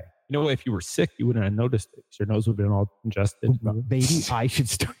lung today. You know, if you were sick, you wouldn't have noticed it. 'Cause your nose would have been all congested. Maybe I should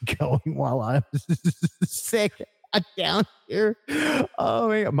start going while I'm sick down here. Oh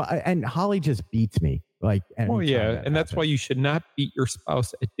man, and Holly just beats me. Like, Oh yeah, anytime and that's why happens. you should not beat your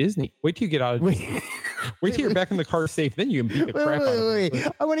spouse at Disney. Wait till you get out of Disney. Wait till you're back in the car safe, then you can beat the crap out of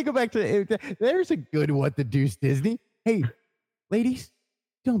them. I want to go back to there's a good one to do, Disney. Hey, ladies,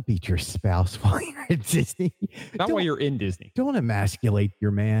 don't beat your spouse while you're at Disney. Not Don't- while you're in Disney. Don't emasculate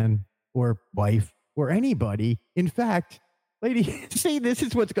your man or wife or anybody. In fact, lady, see, this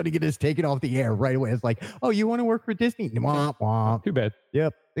is what's going to get us taken off the air right away. It's like, oh, you want to work for Disney? Womp, womp. Too bad.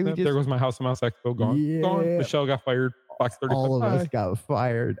 Yep. We There just- goes my House of Mouse Expo gone. Gone. Yeah. Michelle got fired. Fox 35. all of us Bye. got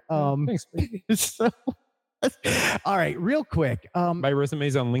fired. Thanks. baby. So, all right, real quick. My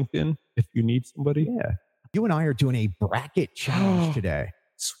resume's on LinkedIn if you need somebody. Yeah. You and I are doing a bracket challenge today.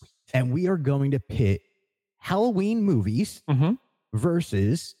 Sweet. And we are going to pit Halloween movies Mhm.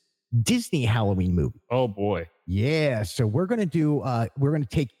 versus Disney Halloween movies. Oh boy. Yeah. So we're going to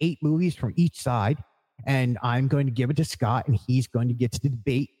take 8 movies from each side, and I'm going to give it to Scott, and he's going to get to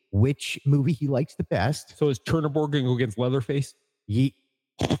debate which movie he likes the best. So is Chernobyl going to go against Leatherface?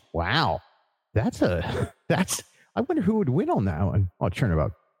 Wow. I wonder who would win on that one. Oh,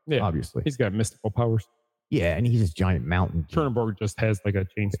 Chernobyl, Yeah. obviously. He's got mystical powers. Yeah. And he's this giant mountain. Chernobyl just has like a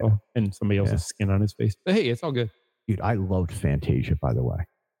chainsaw and somebody else's skin on his face. But hey, it's all good. Dude, I loved Fantasia, by the way.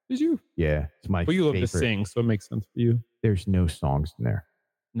 Did you? Yeah. It's my Well, you love favorite. to sing, so it makes sense for you. There's no songs in there.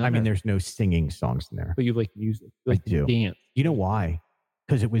 I mean, there's no singing songs in there. but you like music. You I like to do. dance. You know why?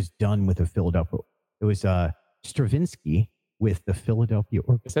 Because it was done with a Philadelphia. It was Stravinsky with the Philadelphia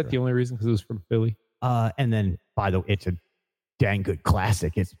Orchestra. Is that the only reason? Because it was from Philly. And then, by the way, it's a dang good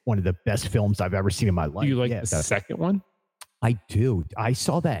classic. It's one of the best films I've ever seen in my life. Do you like Yeah, the second one? I do. I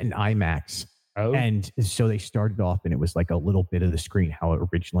saw that in IMAX. Oh, And so they started off, and it was like a little bit of the screen how it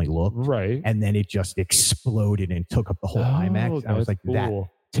originally looked. right. And then it just exploded and took up the whole IMAX. I was that's like, that cool.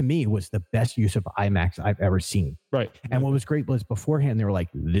 to me was the best use of IMAX I've ever seen. Right. And what was great was beforehand, they were like,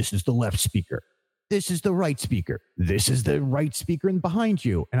 this is the left speaker. This is the right speaker. This is the right speaker and behind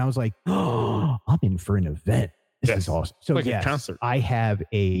you. And I was like, oh, I'm in for an event. This Yes. is awesome. So Like a yes, concert. I have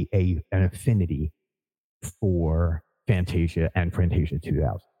an affinity for Fantasia and Fantasia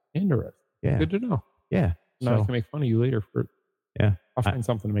 2000. Interesting. Yeah. Good to know. Yeah. Now I So can make fun of you later for. Yeah. I'll find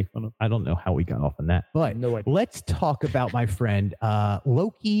something to make fun of. I don't know how we got off on that, but No idea. let's talk about my friend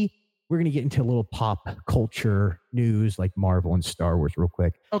Loki. We're going to get into a little pop culture news like Marvel and Star Wars real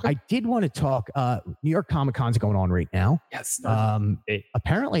quick. Okay. I did want to talk. New York Comic Con's going on right now. Yes.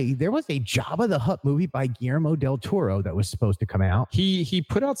 Apparently, there was a Jabba the Hutt movie by Guillermo del Toro that was supposed to come out. He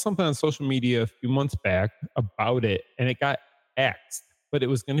put out something on social media a few months back about it, and it got axed. But it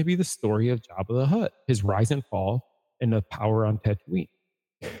was going to be the story of Jabba the Hutt, his rise and fall, and the power on Tatooine.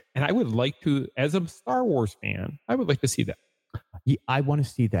 And I would like to, as a Star Wars fan, I would like to see that. Yeah, I want to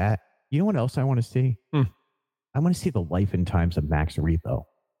see that. You know what else I want to see? Hmm. I want to see the life and times of Max Rebo.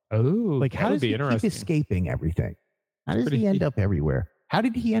 Oh, Like, how that would does be he keep interesting. escaping everything? How does Pretty he end deep. up everywhere? How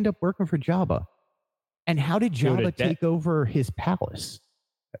did he end up working for Jabba? And how did Go to Jabba death. take over his palace?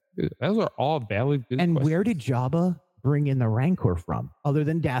 Those are all valid. Good And where questions. did Jabba bring in the Rancor from? Other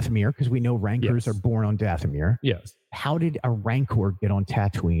than Dathomir, because we know Rancors Yes. are born on Dathomir. Yes. How did a Rancor get on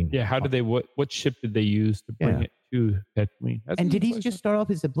Tatooine? Yeah. How did they? What ship did they use to bring Yeah. it to Tatooine? That's a And good did he question. just start off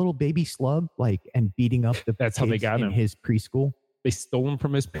as a little baby slug, like, and beating up the That's how they kids got in him. his preschool? They stole him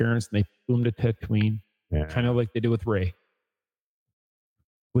from his parents and they flew him to Tatooine, kind of like they did with Ray.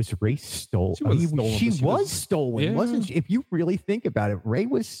 Was Ray stolen? She wasn't stolen, She but she was was- stolen, Yeah. wasn't she? If you really think about it, Ray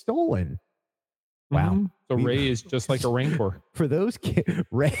was stolen. Wow. Mhm. So We- Ray is just like a Rancor, For those kids,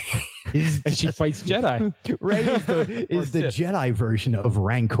 Ray is and she fights Jedi. Ray is the, Or is the Sith. Jedi version of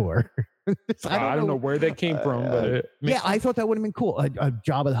Rancor. I don't know where that came from, but it Yeah, makes I thought that would have been cool. A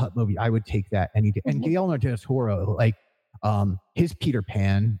Jabba the Hutt movie, I would take that any day. And Guillermo del Toro, like his Peter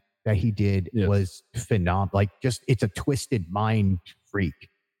Pan that he did Yes. was phenomenal. Like, just it's a twisted mind freak.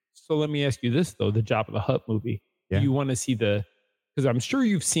 So let me ask you this though: the Jabba the Hutt movie. Yeah. Do you want to see the? Because I'm sure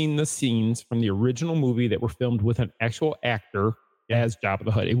you've seen the scenes from the original movie that were filmed with an actual actor as Jabba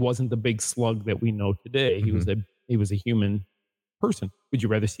the Hutt. It wasn't the big slug that we know today. He was a human person. Would you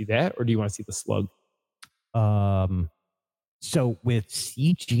rather see that, or do you want to see the slug? So with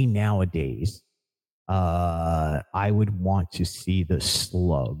CG nowadays, I would want to see the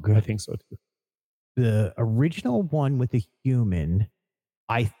slug. I think so too. The original one with the human,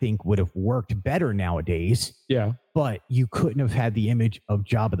 I think, would have worked better nowadays. Yeah. But you couldn't have had the image of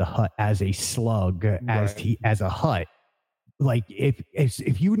Jabba the Hutt as a slug, as Right. a Hutt, like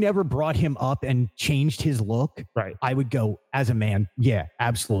if you never brought him up and changed his look, Right. I would go as a man. Yeah,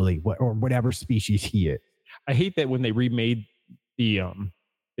 absolutely. Or whatever species he is. I hate that when they remade they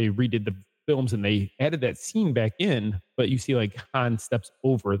redid the films and they added that scene back in, but you see like Han steps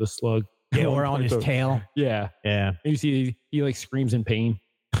over the slug. Yeah, or on his tail. Yeah. Yeah. And you see he like screams in pain.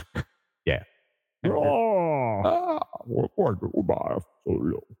 Yeah. I am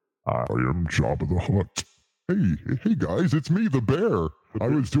Jabba the Hutt. Hey guys, it's me, the bear. I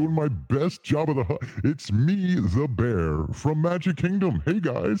was doing my best Jabba the Hutt. It's me, the bear from Magic Kingdom. Hey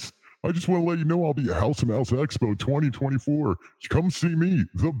guys, I just want to let you know I'll be at House of Mouse Expo 2024. Come see me,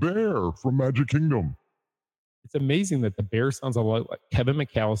 the bear from Magic Kingdom. It's amazing that the bear sounds a lot like Kevin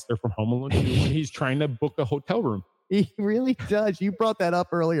McAllister from Home Alone 2 when he's trying to book a hotel room. He really does. You brought that up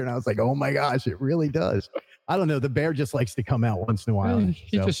earlier, and I was like, oh my gosh, it really does. I don't know. The bear just likes to come out once in a while.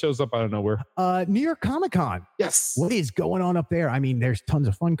 He just shows up out of nowhere. New York Comic Con. Yes. What is going on up there? I mean, there's tons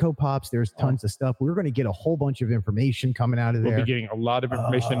of Funko Pops. There's tons of stuff. We're going to get a whole bunch of information coming out of there. We'll be getting a lot of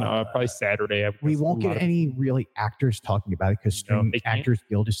information probably Saturday. We won't get any really actors talking about it because Screen Actors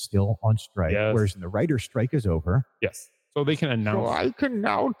Guild is still on strike, whereas the writer's strike is over. Yes. So they can announce. So I can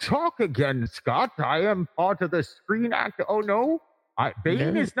now talk again, Scott. I am part of the Screen Actor. Oh, no.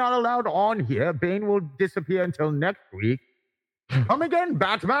 Bane is not allowed on here. Bane will disappear until next week. Come again,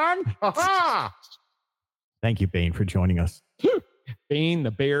 Batman. Ha-ha! Thank you, Bane, for joining us. Bane,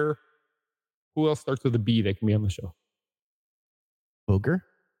 the bear. Who else starts with a B that can be on the show? Booger?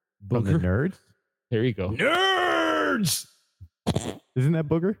 From the Nerds? There you go. Nerds! Isn't that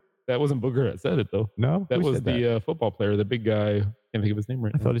Booger? That wasn't Booger that said it, though. No? That Who was said the football player, the big guy. Can't think of his name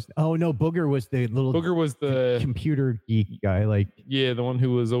right I now. thought oh, no, Booger was the little Booger was the computer geek guy. Like, yeah, the one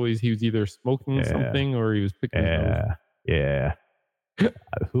who was always, he was either smoking something or he was picking his nose. Yeah.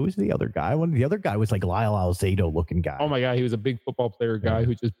 Who was the other guy? The other guy was like Lyle Alzado looking guy. Oh my God, he was a big football player guy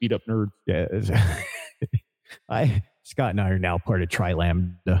who just beat up nerds. Yeah. Scott and I are now part of Tri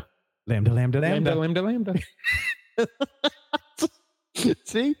Lambda. Lambda.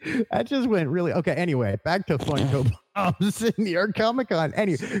 See, that just went really okay. Anyway, back to Funko Pops in New York Comic Con.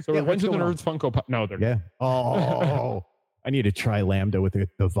 Anyway, so yeah, when's the Nerds Funko Pop? No, they're Oh, I need to try Lambda with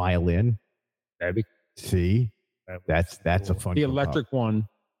the violin. See, that's a fun. The electric one.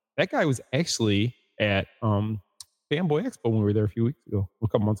 That guy was actually at Fanboy Expo when we were there a few weeks ago, a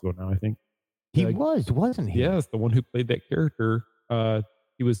couple months ago now, I think. He wasn't he? Yes, the one who played that character.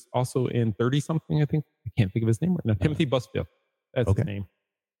 He was also in 30 something. I think I can't think of his name right now. Timothy Busfield. That's his name.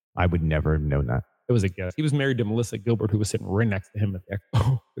 I would never have known that. It was a guess. He was married to Melissa Gilbert, who was sitting right next to him at the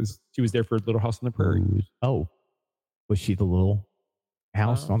expo because she was there for Little House on the Prairie. Oh, was she the little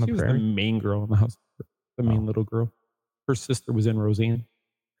house on the she prairie? Was the main girl in the house, the main little girl. Her sister was in Roseanne.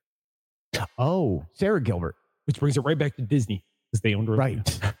 Oh, Sarah Gilbert. Which brings it right back to Disney because they owned Roseanne.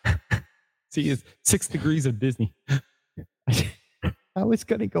 Right. See, it's 6 degrees of Disney. I was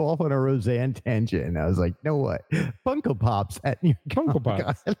going to go off on a Roseanne tangent, and I was like, "No, what? Funko Pops at New York Funko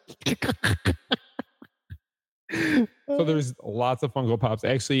Pops." So there's lots of Funko Pops.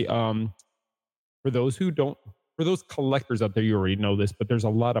 Actually, for those collectors out there, you already know this, but there's a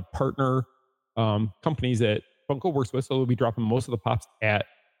lot of partner companies that Funko works with, so they'll be dropping most of the pops at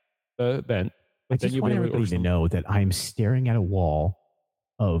the event. I just want everybody to know that I'm staring at a wall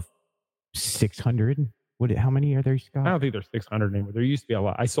of 600. How many are there, Scott? I don't think there's 600 anymore. There used to be a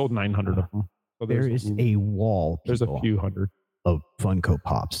lot. I sold 900 of them. So there is a wall. There's a few hundred of Funko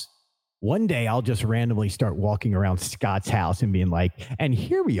Pops. One day I'll just randomly start walking around Scott's house and being like, and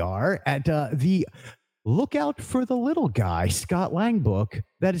here we are at the Look Out for the Little Guy Scott Lang book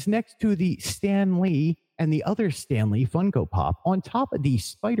that is next to the Stan Lee and the other Stan Lee Funko Pop on top of the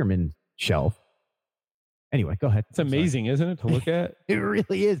Spider-Man shelf. Anyway, go ahead. It's amazing, isn't it, to look at? It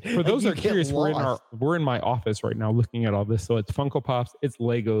really is. For those that are curious, we're in my office right now looking at all this. So it's Funko Pops, it's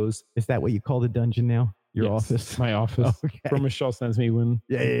Legos. Is that what you call the dungeon now? Your office? My office. Okay. Where Michelle sends me when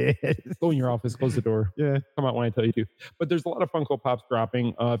go in your office, close the door. Yeah. Come out when I tell you to. But there's a lot of Funko Pops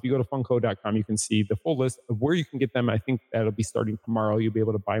dropping. If you go to Funko.com, you can see the full list of where you can get them. I think that'll be starting tomorrow. You'll be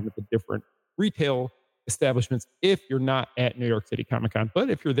able to buy them at the different retail establishments if you're not at New York City Comic Con. But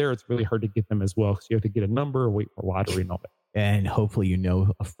if you're there, it's really hard to get them as well because you have to get a number, wait for lottery and all that. And hopefully you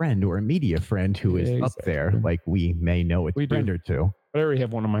know a friend or a media friend who is up there, like we may know a friend or two. But I already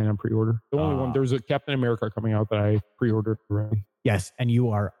have one of mine on pre-order. The only one, there's a Captain America coming out that I pre-ordered already. Yes, and you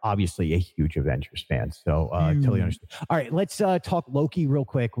are obviously a huge Avengers fan, so totally understand. All right, let's talk Loki real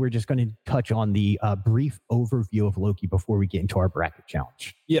quick. We're just going to touch on the brief overview of Loki before we get into our bracket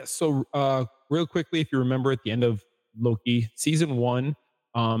challenge. Yes, so real quickly, if you remember at the end of Loki, season 1,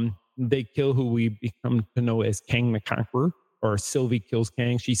 they kill who we become to know as Kang the Conqueror. or Sylvie kills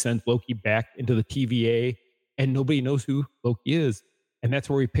Kang. She sends Loki back into the TVA, and nobody knows who Loki is. And that's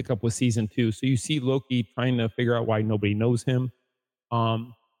where we pick up with season 2. So you see Loki trying to figure out why nobody knows him.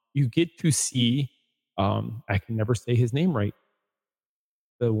 You get to see, I can never say his name right.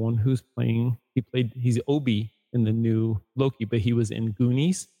 The one who's he's Obi in the new Loki, but he was in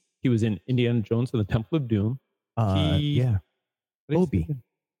Goonies. He was in Indiana Jones and the Temple of Doom. Yeah. Obi.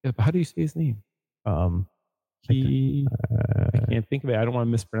 Yeah, but how do you say his name? I can't think of it. I don't want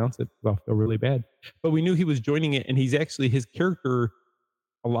to mispronounce it because I'll feel really bad. But we knew he was joining it, and he's actually his character.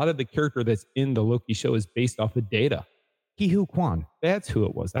 A lot of the character that's in the Loki show is based off of Data. Ke-Huy Quan. That's who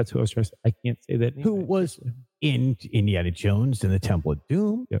it was. That's who I was trying to say. I can't say that name. Who was in Indiana Jones and the Temple of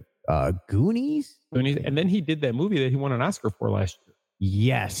Doom. Yep. Goonies. And then he did that movie that he won an Oscar for last year.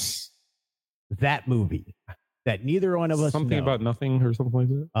 Yes. That movie that neither one of us Something know. About nothing or something like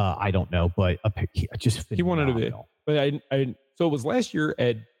that. I don't know, but just he wanted to be. But so it was last year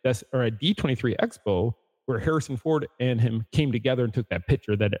at D23 Expo where Harrison Ford and him came together and took that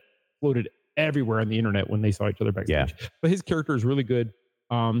picture that floated everywhere on the internet when they saw each other backstage. Yeah. But his character is really good.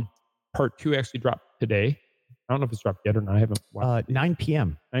 Part 2 actually dropped today. I don't know if it's dropped yet or not. I haven't watched 9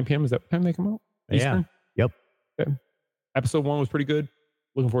 p.m. 9 p.m. Is that what time they come out? Eastern? Yeah. Yep. Okay. Episode 1 was pretty good.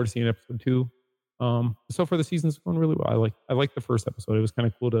 Looking forward to seeing episode 2. So far the season's going really well. I like the first episode. It was kind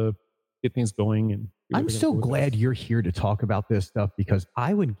of cool to get things going. And I'm so glad you're here to talk about this stuff because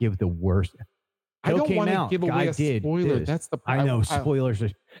I would give the worst. I don't want to give away a spoiler. That's the problem. I know spoilers.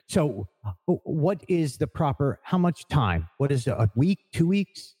 So what is the proper, how much time? What is it, a week, 2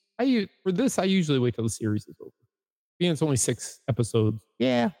 weeks? For this, I usually wait till the series is over. Being it's only 6 episodes.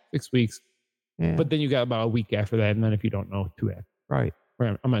 Yeah. 6 weeks. Yeah. But then you got about a week after that. And then if you don't know, 2 after. Right.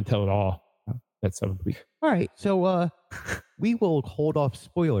 I'm going to tell it all that 7th week. All right. So we will hold off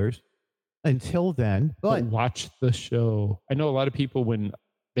spoilers until then. But watch the show. I know a lot of people, when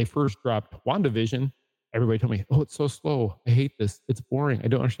they first dropped WandaVision, everybody told me, oh, it's so slow. I hate this. It's boring. I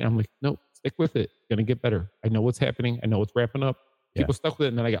don't understand. I'm like, no, stick with it. It's going to get better. I know what's happening. I know what's wrapping up. People stuck with it.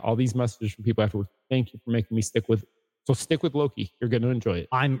 And then I got all these messages from people afterwards. Thank you for making me stick with it. So stick with Loki. You're going to enjoy it.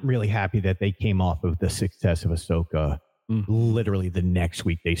 I'm really happy that they came off of the success of Ahsoka. Literally the next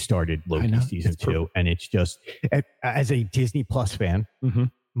week they started Loki season 2. And it's just, as a Disney Plus fan,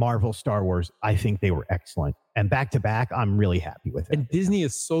 Marvel, Star Wars, I think they were excellent. And back to back, I'm really happy with it. And Disney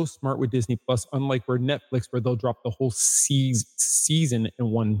is so smart with Disney Plus, unlike where Netflix, where they'll drop the whole season in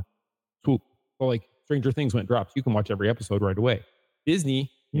one swoop. So like Stranger Things, when it drops, you can watch every episode right away.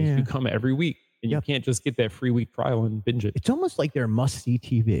 Disney, you come every week, and you can't just get that free week trial and binge it. It's almost like they're must-see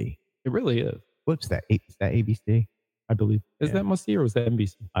TV. It really is. What's that? Is that ABC? I believe. Is that must-see or was that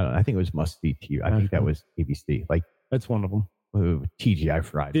NBC? I don't know. I think it was must-see TV. I think that was ABC. Like that's one of them. TGI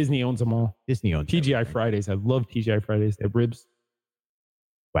Fridays. Disney owns them all. Disney owns TGI everything. Fridays. I love TGI Fridays. They have ribs.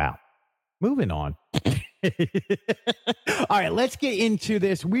 Wow. Moving on. All right, let's get into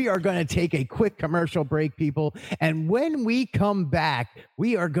this. We are going to take a quick commercial break, people. And when we come back,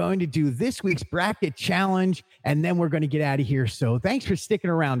 we are going to do this week's bracket challenge, and then we're going to get out of here. So thanks for sticking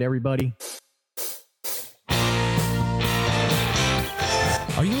around, everybody.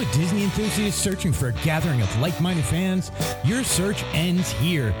 Are you a Disney enthusiast searching for a gathering of like-minded fans? Your search ends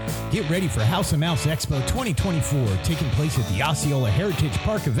here. Get ready for House of Mouse Expo 2024, taking place at the Osceola Heritage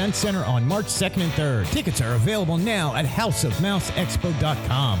Park Event Center on March 2nd and 3rd. Tickets are available now at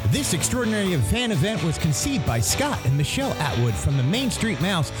houseofmouseexpo.com. This extraordinary fan event was conceived by Scott and Michelle Atwood from the Main Street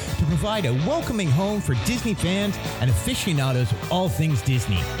Mouse to provide a welcoming home for Disney fans and aficionados of all things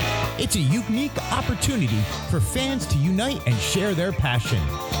Disney. It's a unique opportunity for fans to unite and share their passion.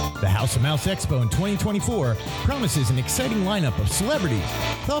 The House of Mouse Expo in 2024 promises an exciting lineup of celebrities,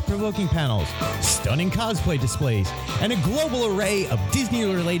 thought-provoking panels, stunning cosplay displays, and a global array of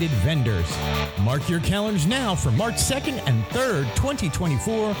Disney-related vendors. Mark your calendars now for March 2nd and 3rd,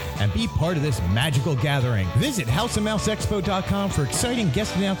 2024, and be part of this magical gathering. Visit houseofmouseexpo.com for exciting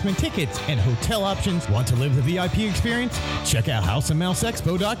guest announcement tickets and hotel options. Want to live the VIP experience? Check out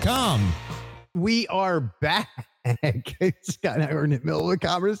houseofmouseexpo.com. We are back. Scott and I were in the middle of a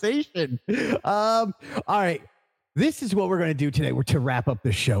conversation. All right. This is what we're going to do today. We're to wrap up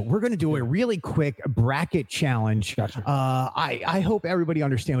the show. We're going to do a really quick bracket challenge. Gotcha. I hope everybody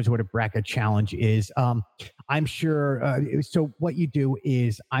understands what a bracket challenge is. I'm sure. So what you do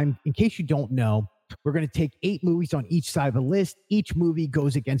is, in case you don't know, we're going to take 8 movies on each side of the list. Each movie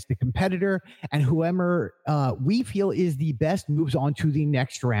goes against the competitor, and whoever we feel is the best moves on to the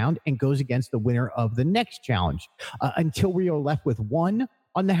next round and goes against the winner of the next challenge until we are left with 1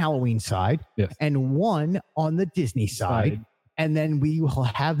 on the Halloween side and 1 on the Disney side. And then we will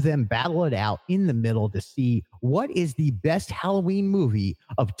have them battle it out in the middle to see what is the best Halloween movie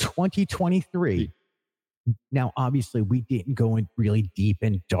of 2023. Now, obviously, we didn't go in really deep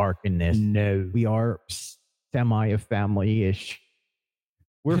and dark in this. No. We are semi a family-ish.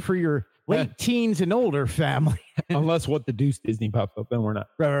 We're for your late teens and older family. Unless What the Deuce Disney pops up, then we're not.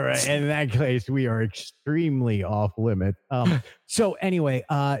 Right. In that case, we are extremely off limit. So anyway,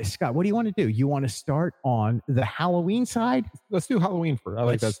 Scott, what do you want to do? You want to start on the Halloween side? Let's do Halloween first. I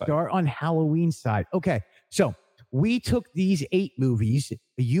like Let's that side. start on Halloween side. Okay. So we took these 8 movies.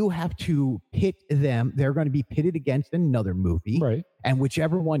 You have to pit them. They're going to be pitted against another movie. Right. And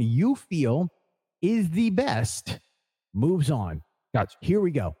whichever one you feel is the best moves on. Gotcha. Here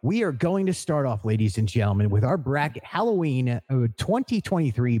we go. We are going to start off, ladies and gentlemen, with our bracket Halloween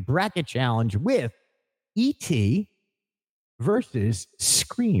 2023 bracket challenge with E.T. versus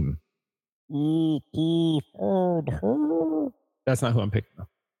Scream. That's not who I'm picking, though.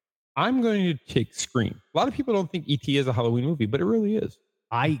 I'm going to take Scream. A lot of people don't think E.T. is a Halloween movie, but it really is.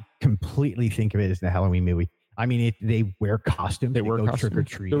 I completely think of it as the Halloween movie. I mean, they wear costumes. They wear go costumes. trick or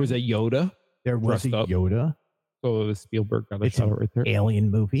treat. There was a Yoda. There was a dressed up. Yoda. So Spielberg got a It's shot right there. Alien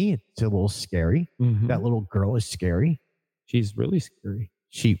movie. It's a little scary. Mhm. That little girl is scary. She's really scary.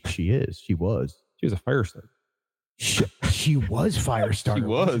 She is. She was. She was a fire starter. She was Firestarter. She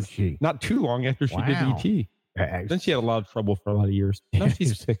was. wasn't she? Not too long after she Wow. did E.T. Then she had a lot of trouble for a lot of years. Now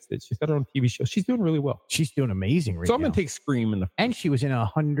she's fixed it. She's got her own TV show. She's doing really well. She's doing amazing right So I'm now. going to take Scream in the And she was in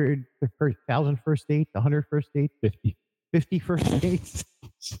 1,000 first dates, 100 first dates, 50 first dates.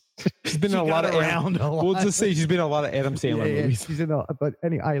 She's been She in a got lot of around a lot. We'll just say she's been in a lot of Adam Sandler movies. She's in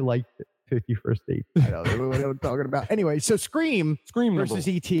I liked 50 first dates. I know what I'm talking about. Anyway, so Scream Scream versus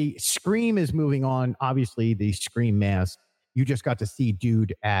E.T. Scream is moving on. Obviously, the Scream mask. You just got to see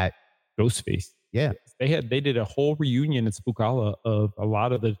dude at Ghostface. Yeah. They did a whole reunion at Spookala of a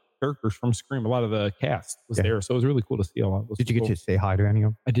lot of the characters from Scream. A lot of the cast was Yeah. there. So it was really cool to see a lot of those Did you get people. to say hi to any of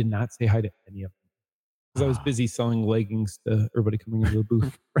them? I did not say hi to any of them because I was busy selling leggings to everybody coming into the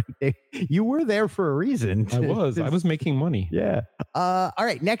booth. Right. You were there for a reason. I was making money. Yeah. All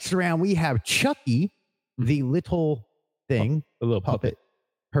right. Next round, we have Chucky, the little thing, The little puppet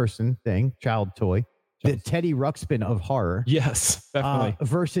person thing, child toy, the Teddy Ruxpin of horror, Yes, definitely.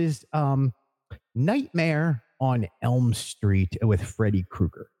 versus Nightmare on Elm Street with Freddy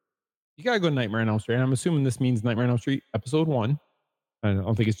Krueger. You gotta go Nightmare on Elm Street. And I'm assuming this means Nightmare on Elm Street episode 1. I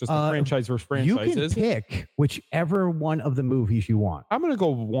don't think it's just a franchise versus You can franchises. pick whichever one of the movies you want. I'm gonna go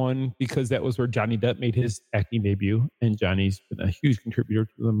 1 because that was where Johnny Depp made his acting debut, and Johnny's been a huge contributor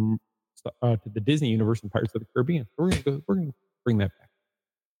to the Disney universe and Pirates of the Caribbean. We're gonna bring that back.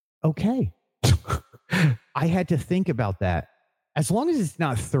 Okay. I had to think about that. As long as it's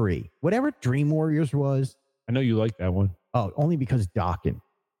not 3, whatever Dream Warriors was. I know you like that one. Oh, only because Dawkins.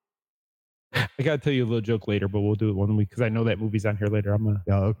 I gotta tell you a little joke later, but we'll do it one week because I know that movie's on here later. I'm a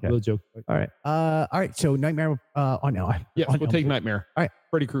Oh, okay. little joke. All right. All right. So Nightmare on Elm. Yes, on we'll Elm take Street. Nightmare. All right.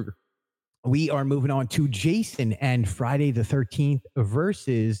 Freddy Krueger. We are moving on to Jason and Friday the 13th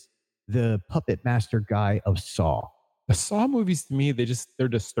versus the puppet master guy of Saw. The Saw movies to me, they're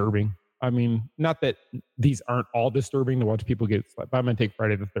disturbing. I mean, not that these aren't all disturbing to watch people get slapped, but I'm gonna take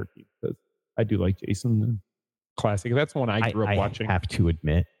Friday the 13th because I do like Jason, and classic. That's the one I grew up watching. I have to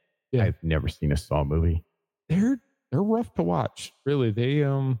admit, Yeah. I've never seen a Saw movie. They're rough to watch. Really,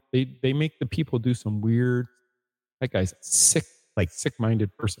 they make the people do some weird. That guy's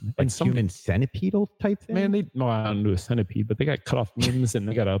sick-minded person. Like And some human centipedal type thing? man, I don't do a centipede, but they got cut off limbs and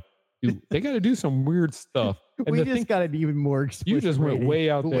they got to do some weird stuff. And we the just thing- got an even more explicit you just went rating. way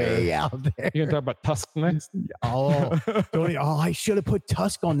out there. Way out there. You're gonna talk about Tusk next? Oh, I should have put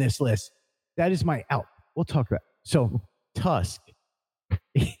Tusk on this list. That is my out. We'll talk about it. So Tusk.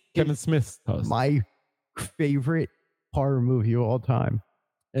 Kevin Smith's Tusk. My favorite horror movie of all time.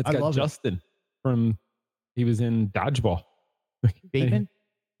 It's I got love it. Justin he was in Dodgeball. Bateman?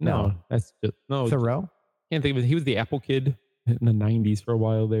 No, that's just no. Thoreau? Can't think of it. He was the Apple Kid in the 90s for a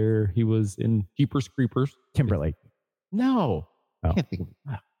while there. He was in Jeepers Creepers. Timberlake. No. Oh. I can't think of it.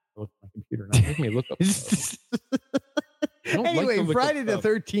 I look at my computer now. Let me look up. I don't like Anyway, to look up Friday the stuff.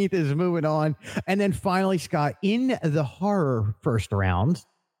 13th is moving on. And then finally, Scott, in the horror first round,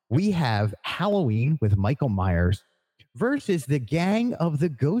 we have Halloween with Michael Myers versus the Gang of the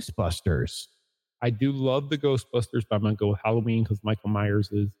Ghostbusters. I do love the Ghostbusters, but I'm going to go with Halloween because Michael Myers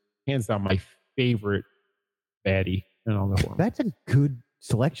is hands down my favorite baddie in all the horror. That's a good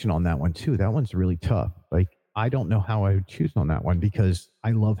selection on that one, too. That one's really tough. Like, I don't know how I would choose on that one because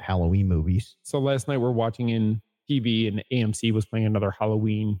I love Halloween movies. So last night we're watching in TV and AMC was playing another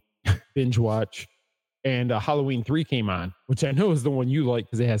Halloween binge watch. and Halloween 3 came on, which I know is the one you like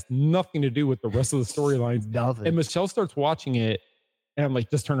because it has nothing to do with the rest of the storylines. Nothing. And Michelle starts watching it, and I'm like,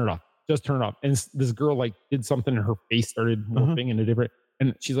 just turn it off. Just turn it off. And this girl like did something, and her face started morphing in a different.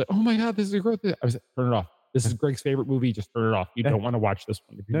 And she's like, "Oh my god, this is a girl." I was like, "Turn it off. This is Greg's favorite movie. Just turn it off. You don't want to watch this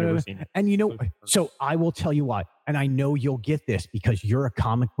one if you've never seen it." And so I will tell you why. And I know you'll get this because you're a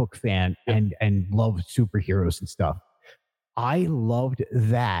comic book fan and love superheroes and stuff. I loved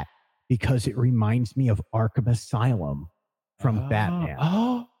that because it reminds me of Arkham Asylum from Batman.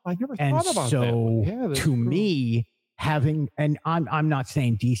 Oh, I never And thought about that. so Yeah, to me, having, and I'm not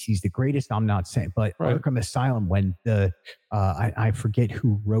saying DC's the greatest, I'm not saying, but Right. Arkham Asylum, when I forget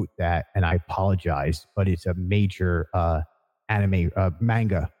who wrote that, and I apologize, but it's a major anime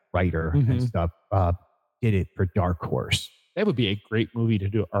manga writer and stuff, did it for Dark Horse. that would be a great movie to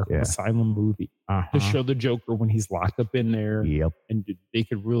do. Arkham Asylum movie to show the Joker when he's locked up in there. Yep. And they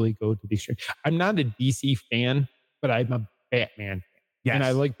could really go to the extreme. I'm not a DC fan, but I'm a Batman fan. Yes. And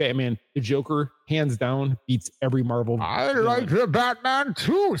I like Batman. The Joker, hands down, beats every Marvel. I villain. like the Batman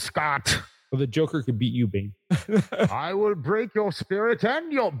too, Scott. Well, the Joker could beat you, Bane. I will break your spirit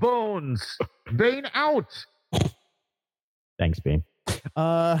and your bones. Bane out. Thanks, Bane.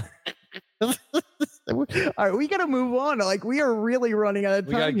 All right, we got to move on. Like, we are really running out of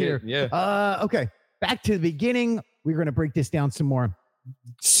We gotta time here. Okay, back to the beginning. We're going to break this down some more.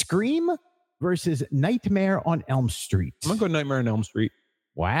 Scream versus Nightmare on Elm Street. I'm gonna go Nightmare on Elm Street.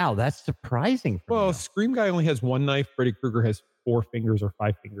 Wow, that's surprising. Well, you. Scream guy only has one knife. Freddy Krueger has 4 fingers or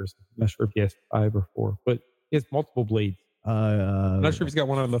 5 fingers. I'm not sure if he has 5 or 4, but he has multiple blades. I'm not sure if he's got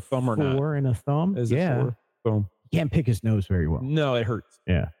one on the thumb or not. 4 and a thumb. Is it Yeah, 4? Boom. can't pick his nose very well. No, it hurts.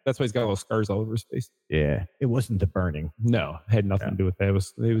 Yeah, That's why he's got little scars all over his face. yeah. It wasn't the burning. No, it had nothing to do with that.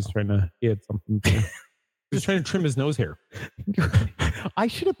 He was trying to. He had something. He was trying to trim his nose hair. I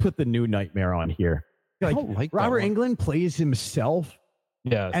should have put the new Nightmare on here. I Like, don't like that Robert one. Englund plays himself.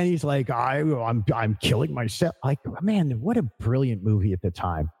 Yes. And he's like, I'm killing myself. Like, man, what a brilliant movie at the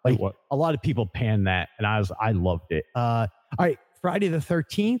time. Like, What? a lot of people panned that, and I loved it. All right, Friday the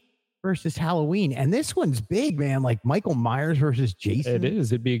 13th versus Halloween, and this one's big, man. Like Michael Myers versus Jason. It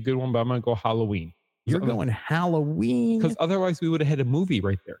is. It'd be a good one, but I'm gonna go Halloween. You're going Halloween Because otherwise we would have had a movie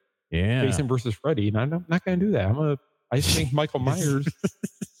right there. yeah. Jason versus Freddy. And I'm not gonna do that. I just think Michael Myers.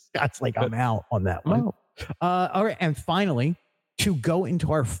 Scott's like, I'm out on that I'm one. out. All right, and finally, to go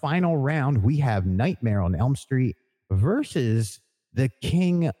into our final round, we have Nightmare on Elm Street versus the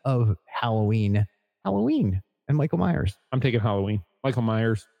King of Halloween, and Michael Myers. I'm taking Halloween. Michael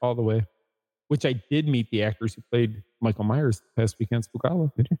Myers all the way. Which I did meet the actors who played Michael Myers past weekend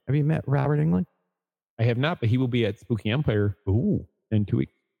Spookala. Did you? Have you met Robert Englund? I have not, but he will be at Spooky Empire Ooh, in 2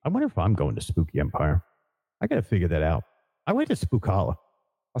 weeks. I wonder if I'm going to Spooky Empire. I got to figure that out. I went to Spookala.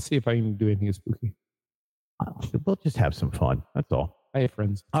 I'll see if I can do anything spooky. We'll just have some fun. That's all. I have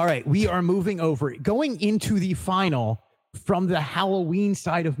friends. All right, we are moving over. Going into the final from the Halloween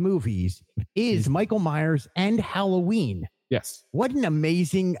side of movies is Michael Myers and Halloween. Yes. What an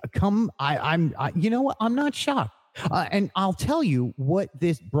amazing you know what? I'm not shocked. And I'll tell you what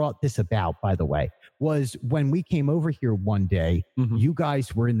this brought this about, by the way, was when we came over here one day, Mhm. you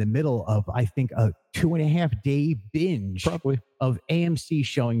guys were in the middle of, I think, a 2.5-day binge Probably. of AMC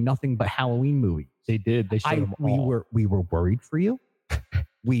showing nothing but Halloween movies. They did. They showed them we all. were worried for you.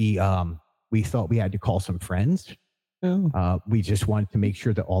 We thought we had to call some friends. Yeah. We just wanted to make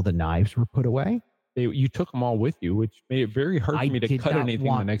sure that all the knives were put away. You took them all with you, which made it very hard for me to cut not anything the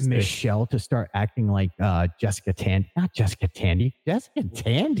want next day. Michelle to start acting like Jessica Tandy. Not Jessica Tandy. Jessica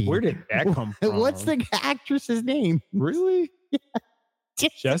Tandy. Where did that come from? What's the actress's name? Really?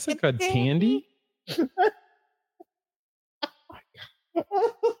 Jessica Tandy?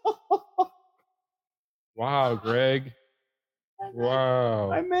 Wow, Greg.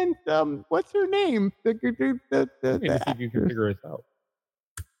 Wow. I meant what's her name? Let me see if you can figure this out.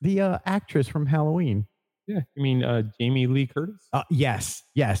 The actress from Halloween. Yeah, you mean Jamie Lee Curtis, Yes.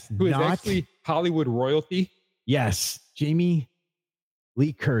 who is actually Hollywood royalty? Yes, Jamie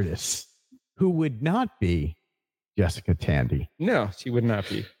Lee Curtis, who would not be Jessica Tandy. No, she would not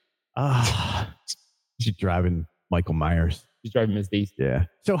be. She's driving Michael Myers. She's driving Miss Daisy. Yeah.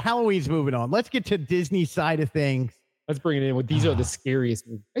 So Halloween's moving on. Let's get to Disney side of things. Let's bring it in. These are the scariest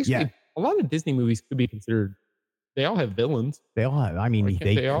movies. Actually, Yeah. a lot of Disney movies could be considered. They all have villains. They all have. I mean, Why can't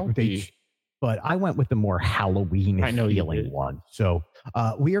they all be? but I went with the more Halloween I know you feeling did. one. So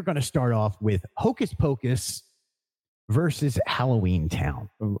we are going to start off with Hocus Pocus versus Halloween Town.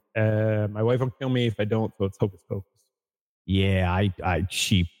 My wife will kill me if I don't, so it's Hocus Pocus. Yeah,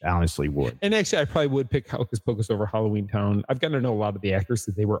 she honestly would. And actually, I probably would pick Hocus Pocus over Halloween Town. I've gotten to know a lot of the actors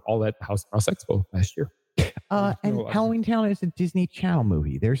because they were all at the House Expo last year. And Halloween Town is a Disney Channel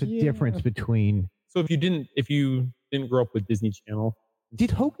movie. There's a difference between. So if you didn't grow up with Disney Channel,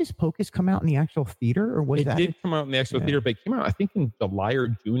 did Hocus Pocus come out in the actual theater, or was it did come out in the actual theater, but it came out I think in July or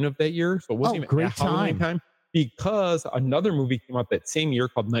June of that year. So it wasn't even great Halloween time because another movie came out that same year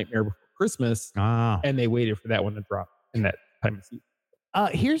called Nightmare Before Christmas, and they waited for that one to drop in that time of season.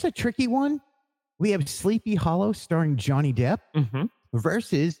 Here's a tricky one. We have Sleepy Hollow starring Johnny Depp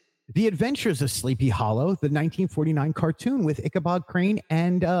versus The Adventures of Sleepy Hollow, the 1949 cartoon with Ichabod Crane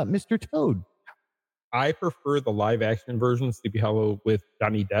and Mr. Toad. I prefer the live action version of Sleepy Hollow with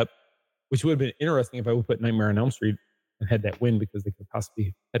Johnny Depp, which would have been interesting if I would put Nightmare on Elm Street and had that win because they could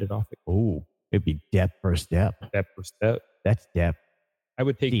possibly head it off. Oh, it'd be Depp versus Depp. Depp versus Depp. That's Depp. I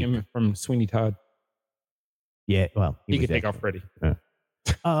would take him from Sweeney Todd. Yeah, well, he could take off Freddy.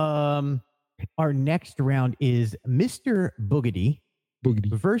 Our next round is Mr. Boogedy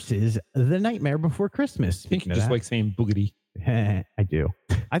versus The Nightmare Before Christmas. I think you just like saying boogedy. I do.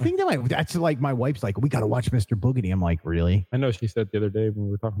 I think that's like my wife's like, we got to watch Mr. Boogedy. I'm like, really? I know she said the other day when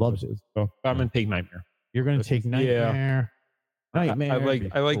we were talking Loves about this. So I'm going to take Nightmare. You're going to take Nightmare. Yeah. Nightmare.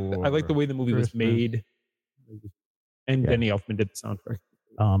 I like the way the movie was made. And Danny Elfman did the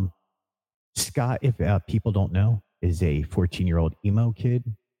soundtrack. Scott, if people don't know, is a 14-year-old emo kid.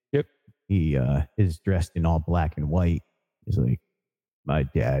 Yep. He is dressed in all black and white. He's like, my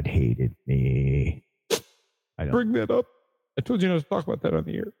dad hated me. I don't bring that up. I told you not to talk about that on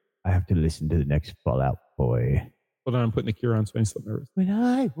the air. I have to listen to the next Fall Out Boy. Hold on, I'm putting the Cure on so I'm still nervous. When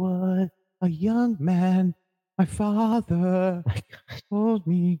I was a young man, my father told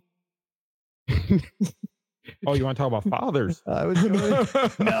me. Oh, you want to talk about fathers? I was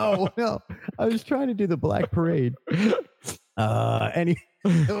no. I was trying to do the Black Parade. My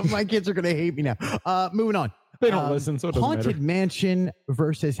kids are going to hate me now. Moving on. They don't listen, so it doesn't Haunted matter. Mansion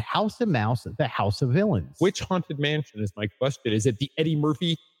versus House of Mouse, the House of Villains. Which Haunted Mansion is my question? Is it the Eddie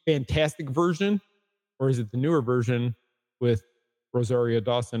Murphy fantastic version, or is it the newer version with Rosario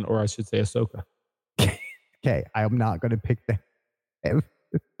Dawson, or I should say Ahsoka? Okay, I'm not going to pick that.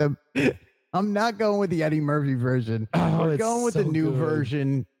 I'm not going with the Eddie Murphy version. We're going with the new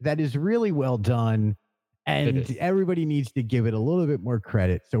version that is really well done. And everybody needs to give it a little bit more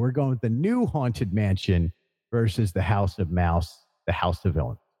credit. So we're going with the new Haunted Mansion versus the House of Mouse, the House of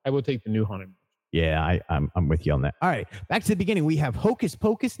Villains. I will take the new Haunted Mansion. Yeah, I'm with you on that. All right, back to the beginning. We have Hocus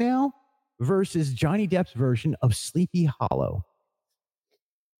Pocus now versus Johnny Depp's version of Sleepy Hollow.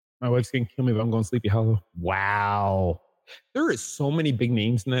 My wife's going to kill me, but I'm going Sleepy Hollow. Wow. There is so many big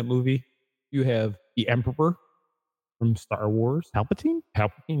names in that movie. You have the Emperor from Star Wars. Palpatine?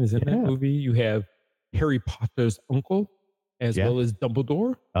 Palpatine is in that movie. You have Harry Potter's uncle as well as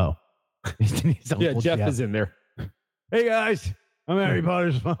Dumbledore. Oh. Yeah, Jeff is in there. Hey, guys. I'm Harry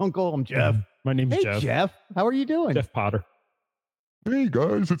Potter's uncle. I'm Jeff. My name's Hey, Jeff. Jeff. How are you doing? Jeff Potter. Hey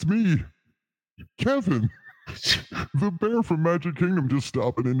guys, it's me, Kevin, the bear from Magic Kingdom, just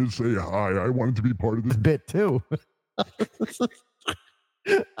stopping in to say hi. I wanted to be part of this bit too.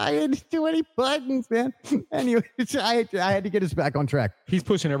 I didn't do any buttons, man. Anyway, I had to get us back on track. He's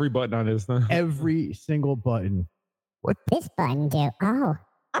pushing every button on his. Every single button. What this button do? Oh,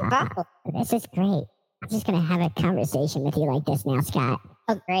 this is great. I'm just going to have a conversation with you like this now, Scott.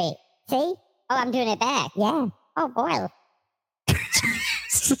 Oh, great. See? Oh, I'm doing it back. Yeah. Oh, boy.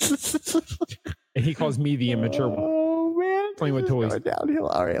 And he calls me the immature one. Oh, man. Playing with toys. Downhill.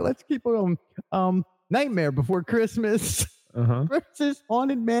 All right, let's keep going. Nightmare Before Christmas versus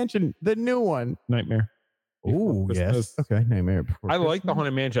Haunted Mansion, the new one. Nightmare. Oh, yes. Okay, Nightmare Before I Christmas. like the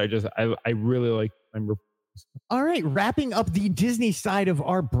Haunted Mansion. I really like Nightmare. All right, wrapping up the Disney side of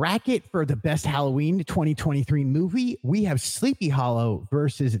our bracket for the best Halloween 2023 movie, we have Sleepy Hollow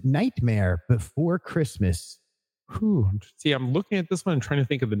versus Nightmare Before Christmas. See, I'm looking at this one and trying to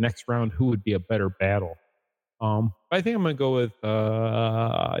think of the next round who would be a better battle. But I think I'm going to go with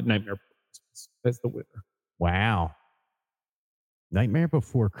Nightmare Before Christmas as the winner. Wow. Nightmare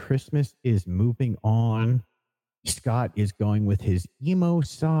Before Christmas is moving on. Scott is going with his emo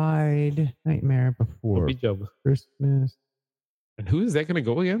side. Nightmare Before Christmas. And who is that going to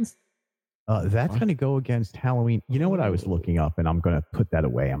go against? That's going to go against Halloween. You know what I was looking up, and I'm going to put that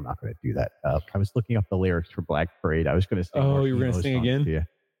away. I'm not going to do that. I was looking up the lyrics for Black Parade. I was going to sing. Oh, you were going to sing again?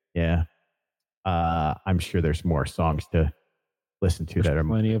 Yeah. I'm sure there's more songs to listen to. That are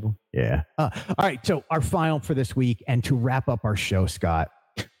plenty of them. Yeah. All right. So our final for this week, and to wrap up our show, Scott,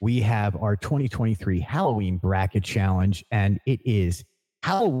 we have our 2023 Halloween bracket challenge, and it is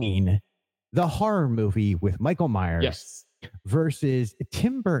Halloween, the horror movie with Michael Myers. Yes. versus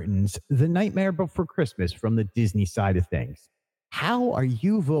Tim Burton's The Nightmare Before Christmas from the Disney side of things. How are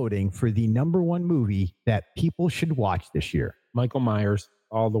you voting for the number one movie that people should watch this year? Michael Myers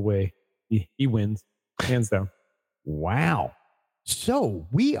all the way. He wins, hands down. Wow. So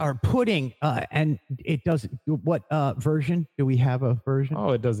we are putting, and it doesn't, what version? Do we have a version?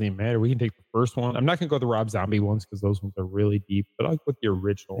 Oh, it doesn't even matter. We can take the first one. I'm not going to go the Rob Zombie ones because those ones are really deep, but I'll go with the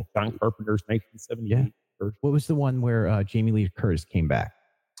original John Carpenter's 1978 version. What was the one where Jamie Lee Curtis came back?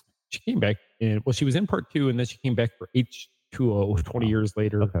 She came back, she was in part 2, and then she came back for H2O 20 years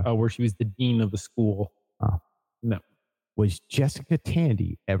later, where she was the dean of the school. No. Was Jessica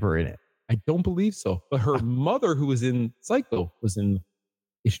Tandy ever in it? I don't believe so. But her mother, who was in Psycho, was in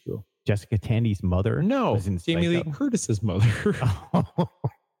H2O. Jessica Tandy's mother? No, was in Jamie Lee Psycho? Curtis's mother.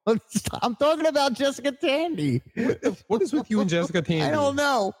 I'm talking about Jessica Tandy. What is with you and Jessica Tandy? I don't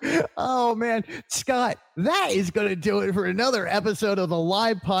know. Oh, man. Scott, that is going to do it for another episode of the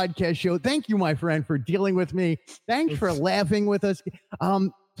live podcast show. Thank you, my friend, for dealing with me. Thanks for laughing with us.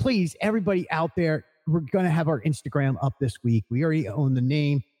 Please, everybody out there, we're going to have our Instagram up this week. We already own the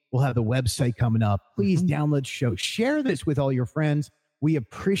name. We'll have the website coming up. Please download the show. Share this with all your friends. We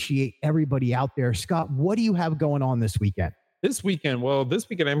appreciate everybody out there. Scott, what do you have going on this weekend? This weekend,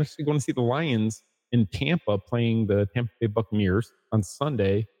 I'm actually going to see the Lions in Tampa playing the Tampa Bay Buccaneers on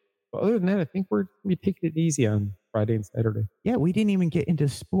Sunday. But other than that, I think we're going to be taking it easy on Friday and Saturday. Yeah, we didn't even get into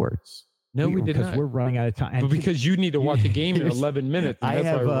sports. No, we did not. Because we're running out of time. But because you need to watch a game in 11 minutes.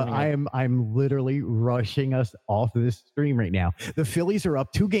 I'm literally rushing us off of this stream right now. The Phillies are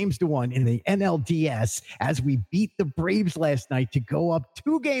up 2-1 in the NLDS as we beat the Braves last night to go up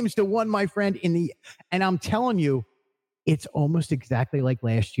 2-1, my friend, and I'm telling you, it's almost exactly like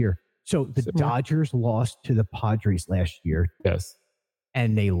last year. So the Dodgers lost to the Padres last year. Yes.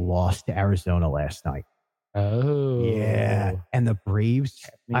 And they lost to Arizona last night. Oh. Yeah. And the Braves,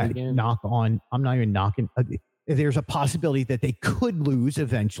 I'm not even knocking. There's a possibility that they could lose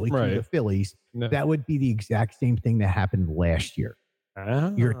eventually to the Phillies. No. That would be the exact same thing that happened last year.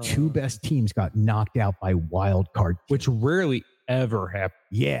 Oh. Your two best teams got knocked out by wild card teams. Which rarely ever happens.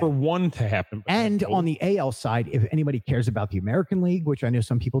 Yeah. For one to happen. And on the AL side, if anybody cares about the American League, which I know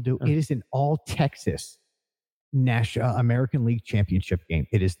some people do, it is an all Texas National American League championship game.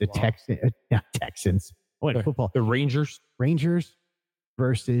 It is the Texans. Football. The Rangers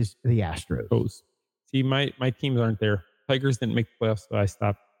versus the Astros. See, my teams aren't there. Tigers didn't make the playoffs, so I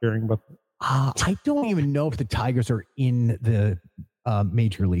stopped caring about them. I don't even know if the Tigers are in the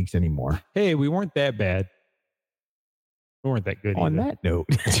major leagues anymore. Hey, we weren't that bad. We weren't that good. On that note,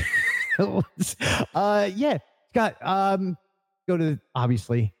 Scott, go to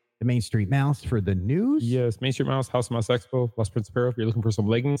obviously the Main Street Mouse for the news. Yes, Main Street Mouse, House of Mouse Expo, Los Principero. If you're looking for some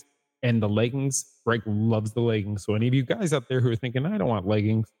leggings. And the leggings, Greg loves the leggings. So any of you guys out there who are thinking, I don't want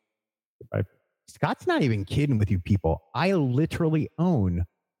leggings. Goodbye. Scott's not even kidding with you people. I literally own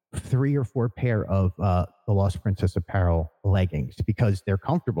 3 or 4 pair of the Lost Princess apparel leggings because they're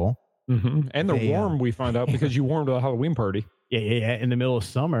comfortable. Mm-hmm. And they're warm, we found out, because you wore them to a Halloween party. Yeah. In the middle of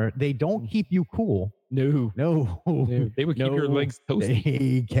summer. They don't keep you cool. No. They would keep your legs toasty.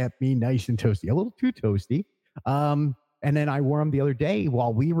 They kept me nice and toasty. A little too toasty. And then I wore them the other day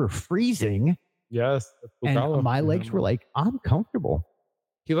while we were freezing. Yes. And my legs were like, I'm comfortable.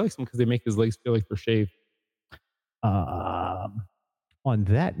 He likes them because they make his legs feel like they're shaved. On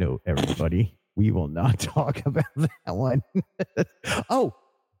that note, everybody, we will not talk about that one. Oh,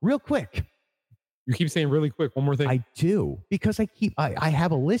 real quick. You keep saying really quick. One more thing. I do, because I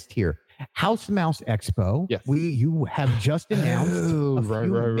have a list here. House Mouse Expo. Yes. You have just announced a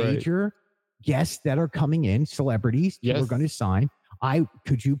few major guests that are coming in, celebrities who are going to sign.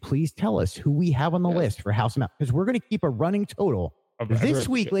 Could you please tell us who we have on the list for House Mouse? Because we're going to keep a running total. This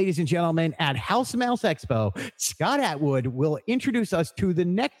week, ladies and gentlemen, at House Mouse Expo, Scott Atwood will introduce us to the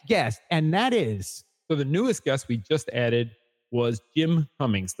next guest, and that is... So the newest guest we just added was Jim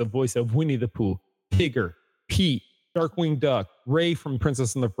Cummings, the voice of Winnie the Pooh, Tigger, Pete, Darkwing Duck, Ray from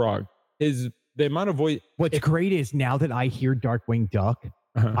Princess and the Frog. The amount of voice... What's great is now that I hear Darkwing Duck,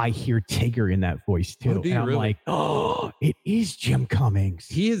 I hear Tigger in that voice too. And I'm like, oh, it is Jim Cummings.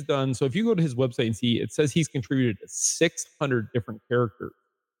 He has done, so if you go to his website and see, it says he's contributed 600 different characters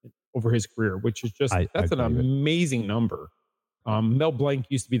over his career, which is just, that's an amazing number. Mel Blanc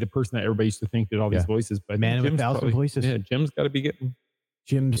used to be the person that everybody used to think did all these voices, but Man of a Thousand Voices. Yeah, Jim's got to be getting.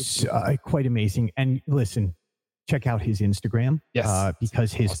 Jim's quite amazing. And listen, check out his Instagram. Yes.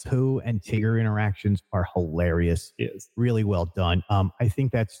 Because his Pooh and Tigger interactions are hilarious. It is. Really well done. I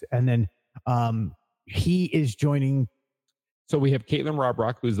think that's, and then he is joining. So we have Caitlin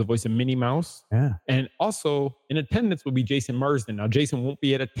Robrock, who's the voice of Minnie Mouse. Yeah. And also in attendance will be Jason Marsden. Now, Jason won't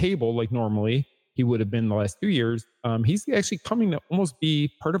be at a table like normally he would have been the last 2 years. He's actually coming to almost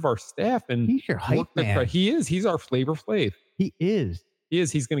be part of our staff. And He's your hype man. He is. He's our Flavor Flav. He is.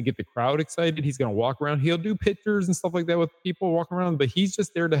 He's going to get the crowd excited. He's going to walk around. He'll do pictures and stuff like that with people walking around, but he's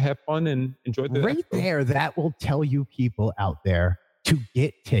just there to have fun and enjoy the Right expo. there, that will tell you people out there to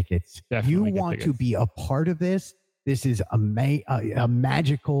get tickets. Definitely You get want to tickets. be a part of this. This is a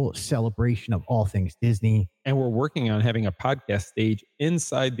magical celebration of all things Disney. And we're working on having a podcast stage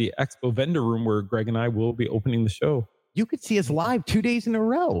inside the expo vendor room where Greg and I will be opening the show. You could see us live 2 days in a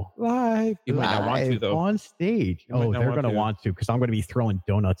row. Live. You might not want to, Live though. on stage. You might Oh, not they're want going to to. want to because I'm going to be throwing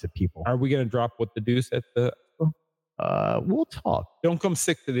donuts at people. Are we going to drop what the deuce at the expo? We'll talk. Don't come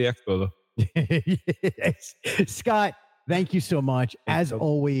sick to the expo, though. Yes. Scott, thank you so much. As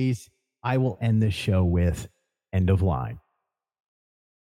always, I will end this show with end of line.